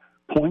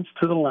 points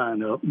to the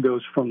lineup,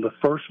 goes from the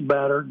first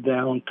batter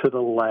down to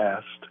the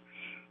last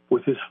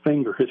with his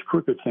finger, his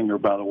crooked finger,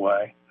 by the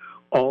way,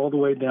 all the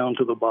way down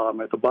to the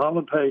bottom. At the bottom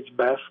of the page,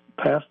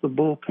 past the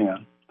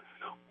bullpen,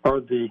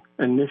 are the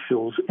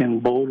initials in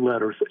bold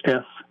letters,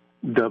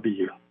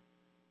 SW.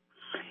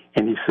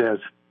 And he says,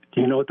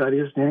 do you know what that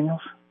is,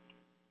 Daniels?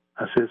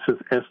 I said, it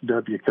says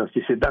SW, Coach.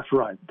 He said, that's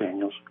right,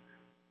 Daniels.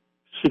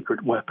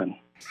 Secret weapon.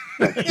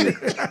 That's you.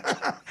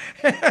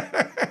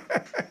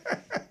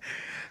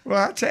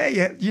 Well, I tell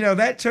you,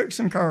 that took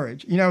some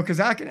courage, because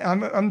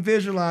I'm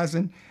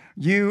visualizing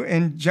you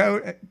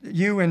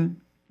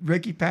and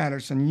Ricky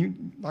Patterson. You,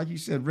 like you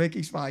said,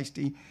 Ricky's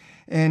feisty.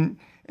 And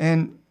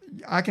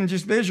I can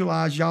just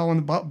visualize y'all in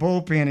the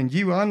bullpen and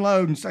you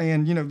unloading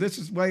saying, this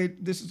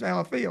is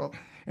how I feel.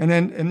 And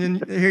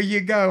then here you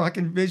go. I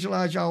can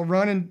visualize y'all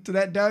running to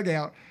that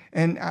dugout.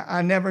 And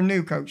I never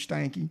knew Coach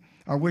Stanky.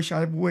 I wish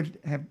I would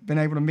have been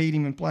able to meet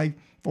him and play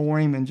for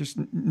him and just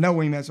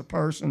know him as a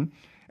person,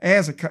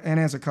 as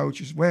a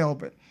coach as well.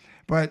 But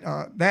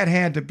that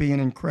had to be an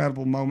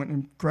incredible moment,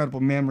 incredible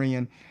memory.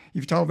 And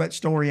you've told that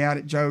story out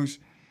at Joe's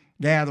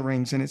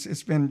gatherings, and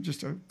it's been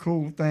just a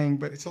cool thing.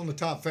 But it's on the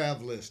top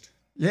 5 list.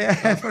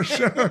 Yeah, for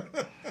sure.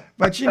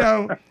 But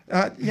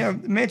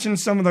mention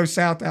some of those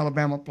South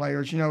Alabama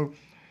players.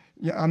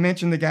 I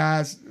mentioned the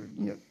guys,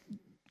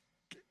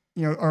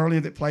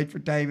 earlier that played for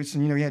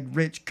Davidson. You had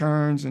Rich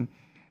Kearns and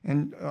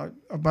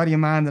a buddy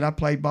of mine that I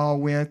played ball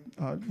with,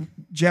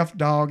 Jeff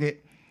Doggett,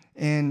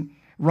 and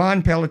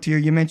Ron Pelletier.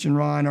 You mentioned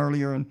Ron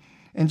earlier,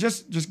 and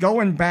just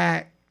going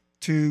back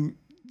to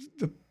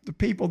the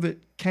people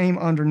that came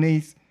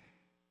underneath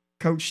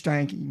Coach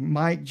Stanky,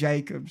 Mike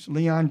Jacobs,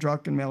 Leon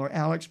Druckenmiller,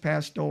 Alex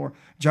Pastor,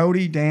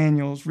 Jody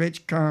Daniels,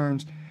 Rich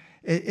Kearns.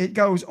 It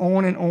goes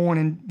on,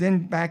 and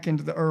then back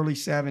into the early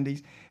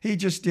 70s. He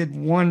just did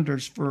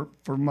wonders for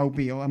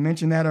Mobile. I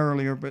mentioned that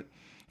earlier, but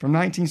from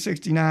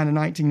 1969 to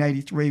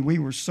 1983, we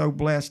were so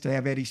blessed to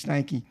have Eddie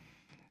Stanky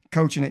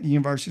coaching at the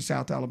University of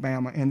South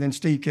Alabama. And then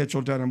Steve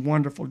Kitchell done a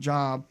wonderful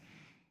job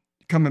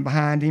coming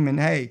behind him. And,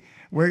 hey,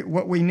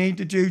 what we need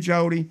to do,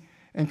 Jody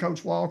and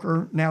Coach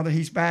Walker, now that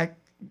he's back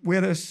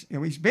with us,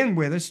 he's been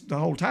with us the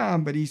whole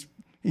time, but he's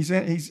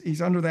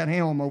under that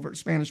helm over at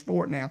Spanish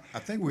Fort now. I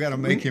think we got to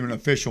make him an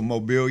official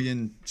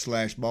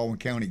Mobilian/Baldwin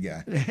County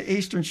guy.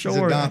 Eastern Shore.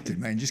 He's adopted,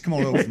 man. Just come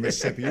on over from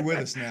Mississippi. You're with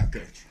us now,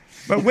 Coach.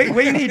 But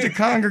we need to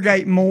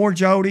congregate more,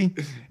 Jody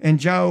and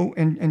Joe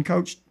and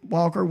Coach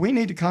Walker. We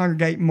need to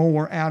congregate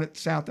more out at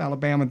South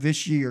Alabama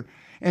this year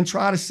and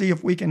try to see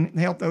if we can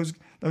help those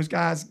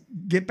guys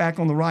get back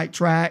on the right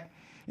track.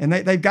 And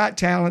they've got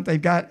talent.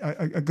 They've got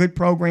a good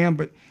program,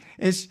 but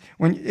it's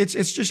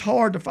just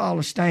hard to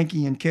follow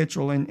Stanky and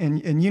Kittrell,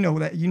 and you know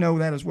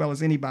that as well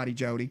as anybody,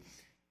 Jody.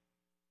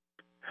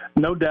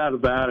 No doubt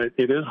about it.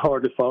 It is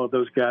hard to follow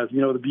those guys.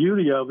 The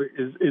beauty of it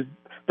is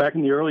back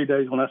in the early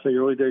days. When I say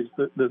early days,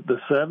 the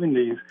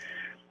 70s,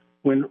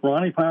 when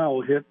Ronnie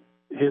Powell hit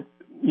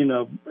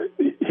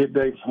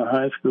Davidson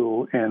High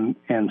School, and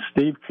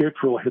Steve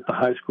Kittrell hit the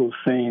high school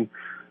scene.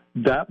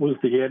 That was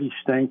the Eddie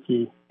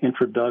Stanky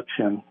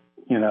introduction.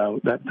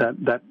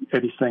 That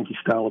Eddie Stanky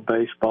style of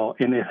baseball,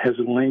 and it has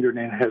lingered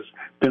and has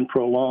been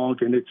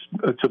prolonged, and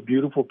it's a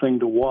beautiful thing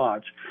to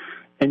watch.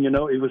 And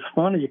it was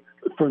funny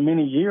for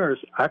many years.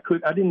 I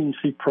didn't even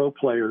see pro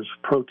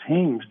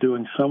teams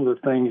doing some of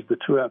the things: the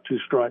 2-out,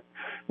 2-strike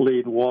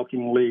lead,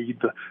 walking lead,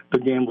 the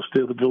gamble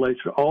steal, the delay.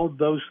 All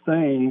those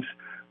things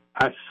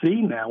I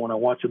see now when I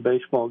watch a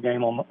baseball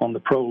game on the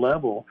pro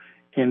level.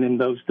 And in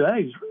those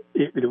days,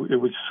 it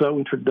was so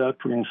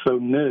introductory and so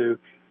new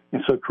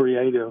and so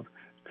creative.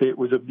 It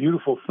was a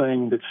beautiful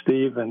thing that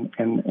Steve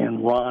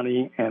and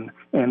Ronnie and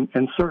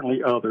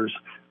certainly others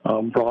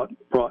brought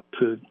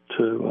to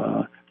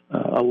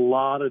a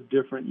lot of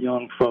different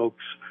young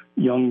folks,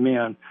 young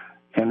men,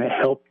 and it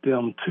helped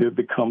them to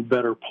become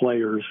better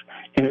players.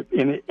 And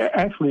it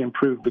actually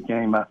improved the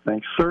game, I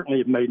think.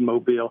 Certainly it made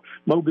Mobile.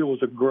 Mobile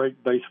was a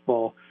great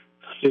baseball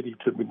city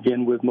to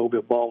begin with,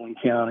 Mobile, Baldwin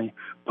County.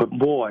 But,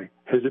 boy,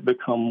 has it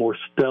become more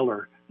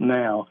stellar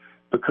now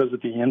because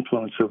of the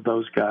influence of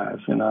those guys,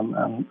 and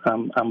I'm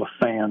a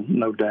fan,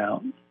 no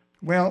doubt.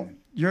 Well,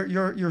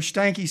 you're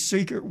Stanky's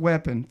secret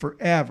weapon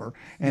forever,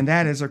 and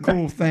that is a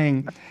cool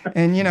thing.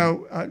 And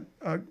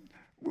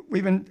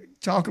we've been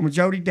talking with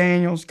Jody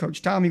Daniels,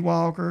 Coach Tommy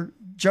Walker,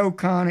 Joe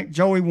Connick,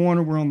 Joey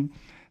Warner. We're on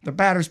the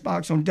batter's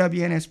box on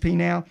WNSP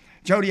now.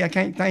 Jody, I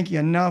can't thank you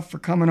enough for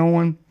coming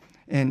on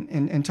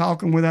and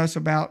talking with us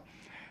about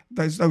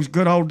those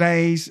good old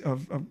days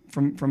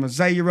from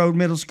Azalea Road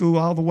Middle School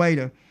all the way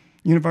to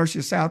University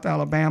of South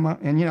Alabama.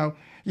 And,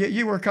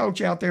 you were a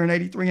coach out there in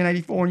 83 and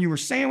 84, and you were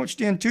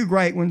sandwiched in two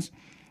great ones,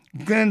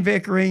 Glenn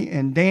Vickery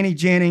and Danny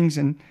Jennings.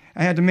 And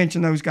I had to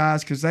mention those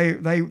guys because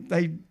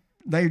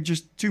they're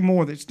just two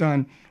more that's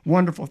done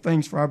wonderful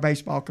things for our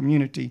baseball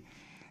community.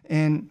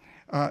 And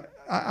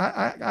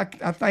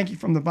I thank you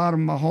from the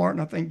bottom of my heart,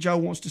 and I think Joe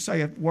wants to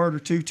say a word or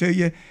two to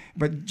you.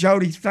 But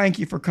Jody, thank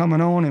you for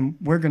coming on, and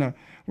we're gonna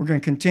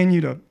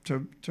continue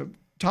to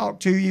talk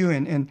to you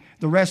and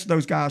the rest of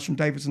those guys from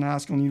Davidson High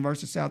School and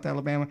University of South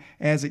Alabama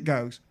as it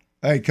goes.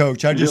 Hey, Coach,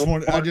 Joey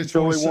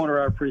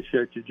Warner, I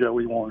appreciate you,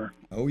 Joey Warner.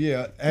 Oh,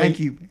 yeah. Hey, thank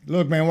you.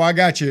 Look, man, I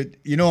got you.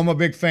 I'm a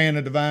big fan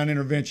of divine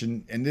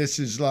intervention, and this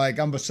is like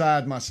I'm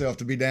beside myself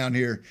to be down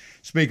here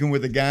speaking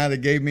with a guy that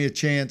gave me a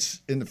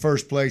chance in the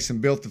first place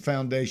and built the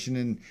foundation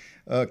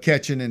and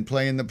catching and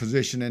playing the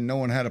position and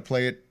knowing how to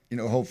play it,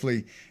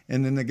 hopefully.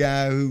 And then the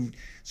guy who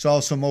saw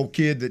some old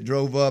kid that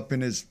drove up in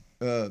his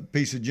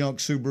piece of junk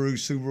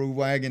Subaru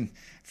wagon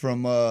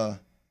from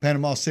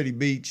Panama City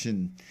Beach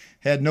and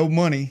had no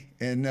money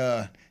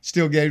and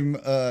still gave him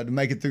to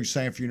make it through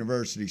Sanford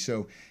University.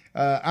 So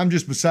I'm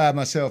just beside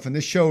myself. And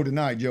this show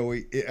tonight,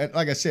 Joey,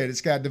 like I said,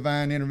 it's got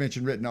divine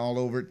intervention written all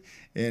over it.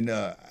 And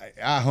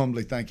I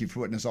humbly thank you for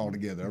putting this all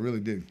together. I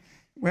really do.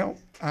 Well,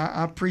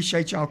 I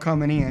appreciate y'all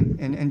coming in.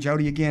 And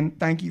Jody, again,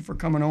 thank you for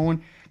coming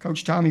on.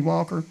 Coach Tommy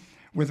Walker,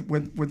 with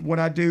what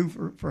I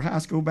do for high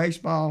school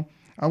baseball,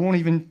 I won't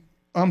even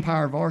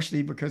umpire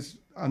varsity because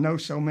I know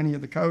so many of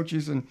the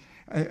coaches, and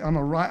if I'm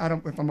a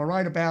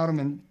write about them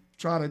and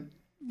try to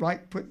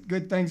put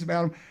good things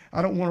about them,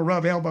 I don't want to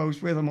rub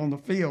elbows with them on the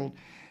field,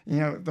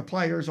 the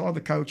players or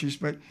the coaches.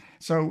 But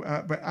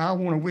I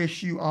want to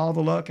wish you all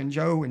the luck, and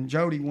Joe and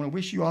Jody want to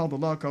wish you all the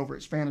luck over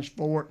at Spanish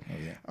Fort.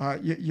 Oh,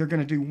 yeah. You're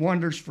going to do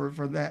wonders for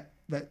that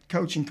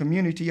coaching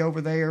community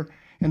over there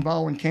in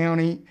Baldwin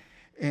County,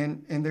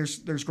 and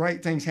there's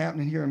great things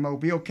happening here in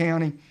Mobile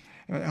County.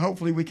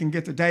 Hopefully we can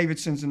get the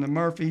Davidsons and the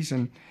Murphys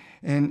and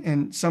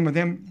some of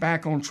them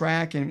back on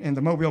track, and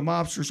the Mobile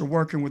Mobsters are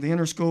working with the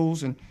inner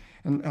schools and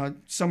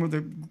some of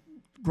the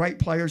great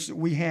players that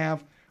we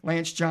have,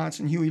 Lance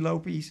Johnson, Huey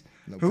Lopez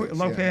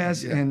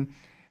and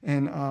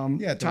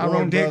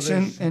Tyrone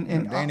Dixon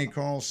and Danny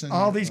Carlson,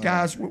 all these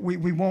guys.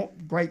 We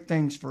want great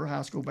things for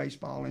high school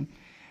baseball,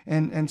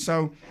 and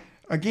so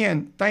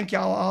again, thank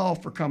y'all all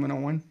for coming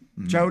on.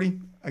 Mm-hmm. Jody,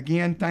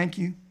 again, thank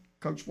you.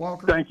 Coach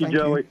Walker, thank you,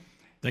 Joey.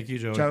 Thank you,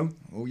 Joey. Joe.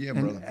 Oh, yeah,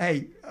 and, brother.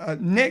 Hey,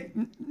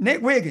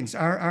 Nick Wiggins,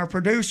 our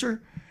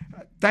producer,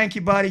 thank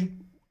you, buddy.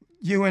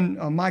 You and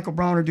Michael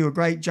Bronner do a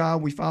great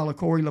job. We follow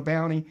Corey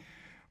LeBounty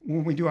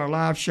when we do our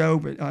live show.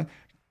 But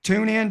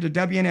tune in to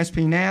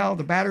WNSP Now,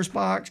 the Batter's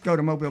Box. Go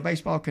to Mobile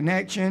Baseball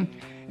Connection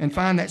and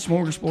find that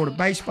smorgasbord of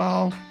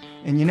baseball.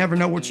 And you never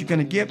know what you're going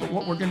to get. But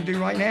what we're going to do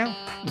right now,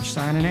 we're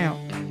signing out.